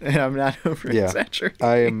 And I'm not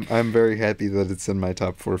over-exaggerating. I'm very happy that it's in my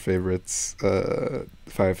top 4 favorites.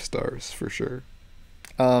 5 stars for sure.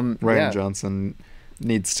 Ryan Johnson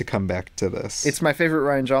needs to come back to this. It's my favorite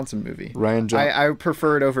Ryan Johnson movie. I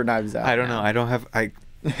prefer it over Knives Out. I don't know. I don't have. I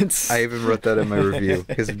It's even wrote that in my review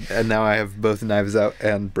and now I have both Knives Out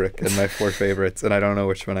and Brick in my 4 favorites, and I don't know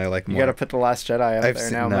which one I like more. You gotta put The Last Jedi up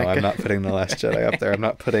there now, No, Micah. I'm not putting The Last Jedi up there. I'm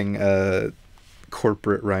not putting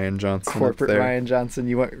corporate Ryan Johnson Corporate up there. Ryan Johnson.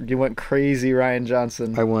 You want crazy Ryan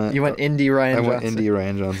Johnson. You want indie Ryan Johnson. I want indie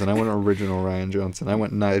Ryan Johnson. I want original Ryan Johnson. I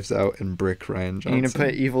want Knives Out and Brick Ryan Johnson. You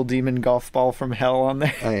gonna put Evil Demon Golf Ball from Hell on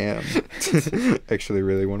there? I am. Actually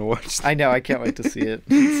really want to watch that. I know, I can't wait to see it.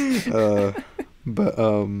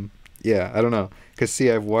 Yeah, I don't know. Because, see,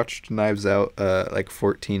 I've watched Knives Out like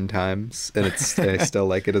 14 times, and I still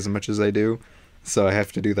like it as much as I do. So I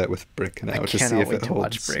have to do that with Brick now to see if it holds. I cannot wait to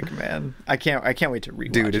watch Brick, man. I can't wait to rewatch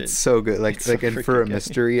it. Dude, it's so good. Like, so and for a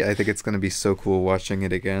mystery, I think it's going to be so cool watching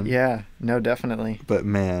it again. Yeah, no, definitely. But,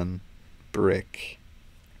 man, Brick.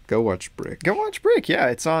 Go watch Brick. Go watch Brick, yeah.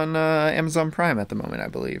 It's on Amazon Prime at the moment, I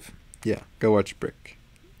believe. Yeah, go watch Brick.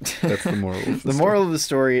 That's the moral of the story. Moral of the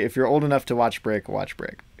story, if you're old enough to watch Brick, watch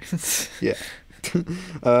Brick. Yeah.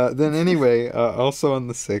 Then anyway, also on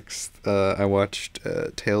the 6th, I watched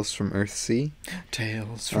Tales from Earthsea.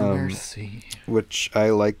 Tales from Earthsea. Which I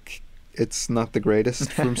like. It's not the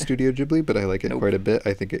greatest from Studio Ghibli, but I like it quite a bit.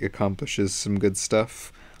 I think it accomplishes some good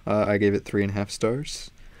stuff. I gave it 3.5 stars.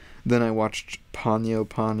 Then I watched Ponyo,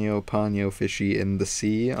 Ponyo, Ponyo Fishy in the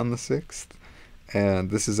Sea on the 6th. And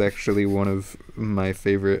this is actually one of my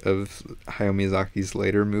favorite of Hayao Miyazaki's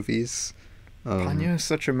later movies. Ponyo is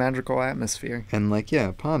such a magical atmosphere. And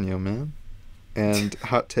Ponyo, man. And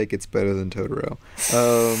hot take, it's better than Totoro.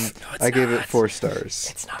 I gave it 4 stars.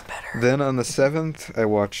 It's not better. Then on the 7th, I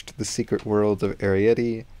watched The Secret World of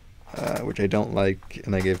Arrietty, which I don't like,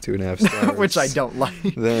 and I gave 2.5 stars. Which I don't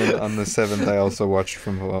like. Then on the 7th, I also watched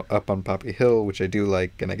From Up on Poppy Hill, which I do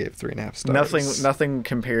like, and I gave 3.5 stars. Nothing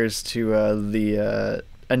compares to the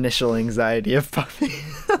initial anxiety of Poppy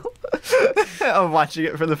Hill. Of watching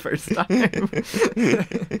it for the first time.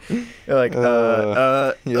 You're like,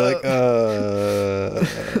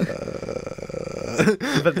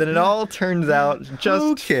 But then it all turns out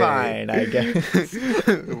just fine, I guess.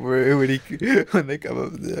 When they come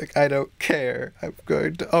up, they're like, I don't care. I'm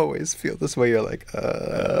going to always feel this way. You're like,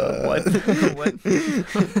 what? What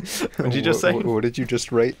did you just say? What did you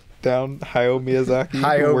just write down? Hayao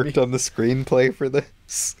Miyazaki, who worked on the screenplay for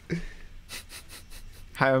this.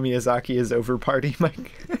 Hayao Miyazaki is over party,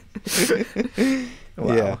 Mike.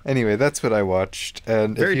 Wow. Yeah. Anyway, that's what I watched,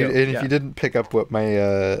 and if you didn't pick up what my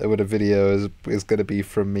what a video is going to be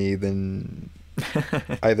from me, then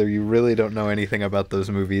either you really don't know anything about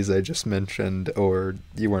those movies I just mentioned, or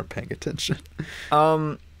you weren't paying attention.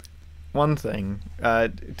 One thing.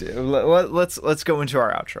 Let's go into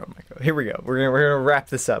our outro, Michael. Here we go. We're gonna wrap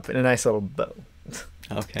this up in a nice little bow.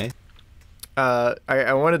 Okay.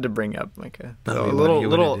 I wanted to bring up like a little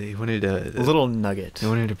nugget. I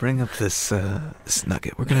wanted to bring up this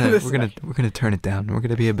nugget. We're gonna turn it down. We're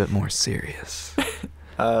gonna be a bit more serious.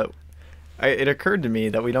 It occurred to me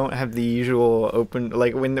that we don't have the usual open,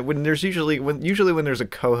 like when there's usually when there's a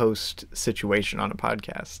co-host situation on a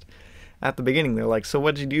podcast. At the beginning, they're like, "So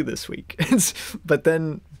what'd you do this week?" But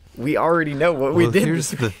then we already know what we did.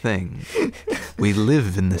 Here's the thing: we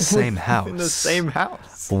live in the same house. In the same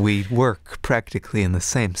house. We work practically in the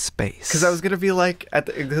same space. Because I was gonna be like, I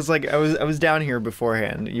was down here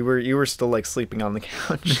beforehand. You were still like sleeping on the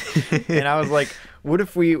couch, and I was like, what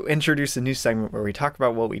if we introduce a new segment where we talk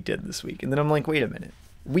about what we did this week? And then I'm like, wait a minute,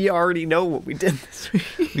 we already know what we did this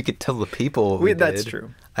week. We could tell the people what we did. That's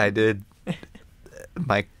true. I did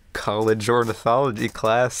my college ornithology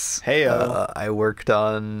class. I worked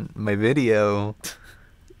on my video.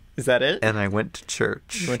 Is that it? And I went to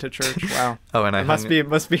church. You went to church? Wow. Oh, and it must be.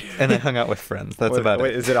 And I hung out with friends. That's about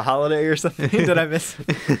it. Is it a holiday or something? Did I miss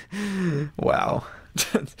it? Wow.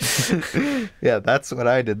 Yeah, that's what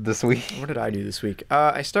I did this week. What did I do this week?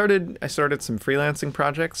 I started some freelancing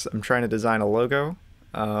projects. I'm trying to design a logo.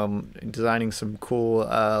 Designing some cool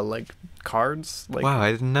like cards. Like, wow,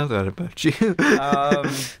 I didn't know that about you.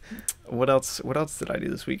 What else did I do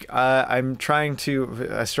this week? I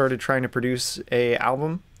started trying to produce a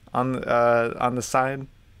album. on the side.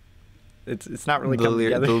 It's not really coming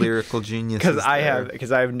together. The lyrical genius. Because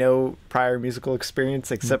I have no prior musical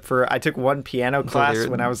experience except for I took one piano class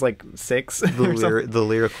when I was like 6. The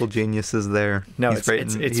lyrical genius is there. No, it's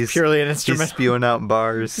purely an instrument. He's spewing out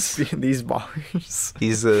bars. These bars.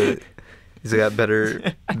 He's got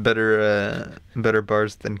better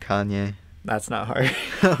bars than Kanye. That's not hard.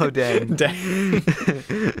 Oh dang. Dang.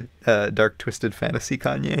 Dark Twisted Fantasy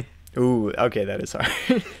Kanye. Ooh, okay, that is hard.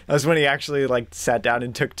 That was when he actually like sat down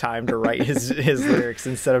and took time to write his lyrics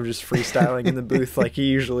instead of just freestyling in the booth like he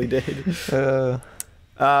usually did.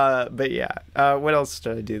 But yeah, what else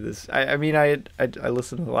did I do this? I mean, I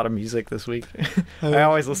listened to a lot of music this week. I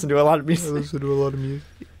always listen to a lot of music.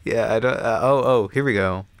 Yeah, I don't. Here we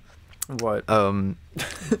go. What? On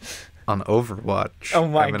Overwatch. Oh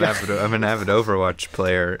my God. I'm an avid Overwatch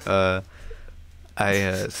player.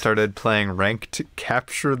 I started playing ranked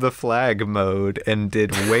capture the flag mode and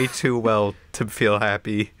did way too well to feel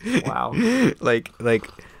happy. Wow. like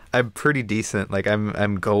I'm pretty decent. Like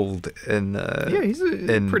I'm gold in he's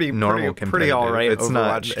a normal pretty all right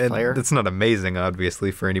Overwatch player. It's not amazing,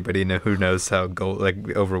 obviously, for anybody who knows how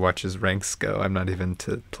Overwatch's ranks go. I'm not even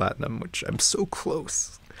to platinum, which I'm so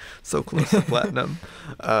close to platinum.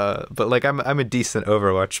 But like I'm a decent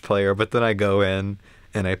Overwatch player. But then I go in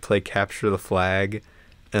and I play capture the flag,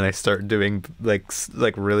 and I start doing like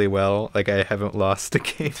really well. Like I haven't lost a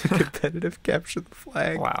game in competitive capture the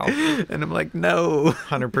flag. Wow. And I'm like, no.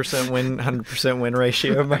 100% win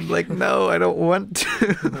ratio. I'm like, no, I don't want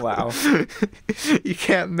to. Wow. You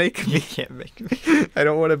can't make me. I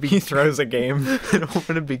don't want to be. He throws a game. I don't want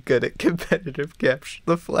to be good at competitive capture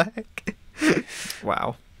the flag.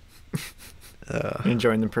 Wow.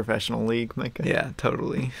 Enjoying the professional league, Micah. Yeah,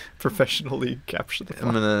 totally. Professional league capture the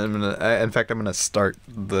flag. In fact, I'm gonna start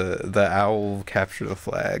the owl capture the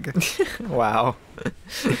flag. Wow.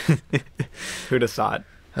 Who'd have thought?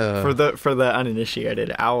 For the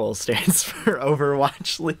uninitiated, OWL stands for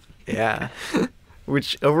Overwatch League. Yeah.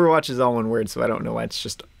 Which Overwatch is all one word, so I don't know why it's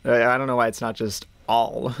just. I don't know why it's not just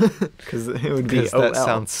all, because it would be OL. That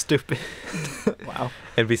sounds stupid. Wow.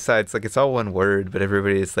 And besides, like, it's all one word, but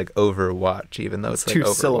everybody is like Overwatch, even though it's like 2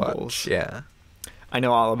 Overwatch. syllables. Yeah. I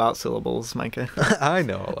know all about syllables, Micah. I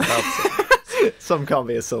know all about syllables. Some call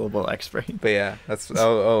me a syllable expert. But yeah, that's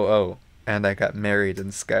and I got married in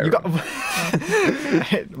Skyrim.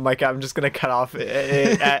 Micah, I'm just gonna cut off.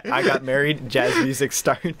 I got married. Jazz music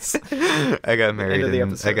starts. I got married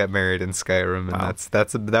in Skyrim, and wow.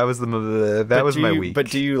 that was my week.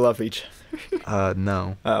 But do you love each other?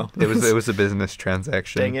 No. Oh, it was a business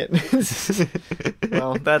transaction. Dang it.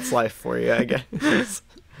 Well, that's life for you, I guess.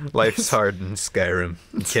 Life's hard in Skyrim.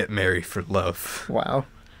 Get married for love. Wow.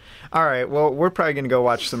 All right, well, we're probably going to go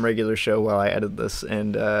watch some regular show while I edit this,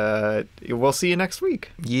 and we'll see you next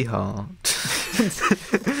week. Yeehaw.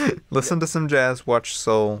 Listen to some jazz, watch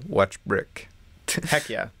soul, watch Brick. Heck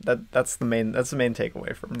yeah. That's the main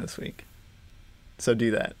takeaway from this week. So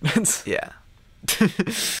do that. Yeah.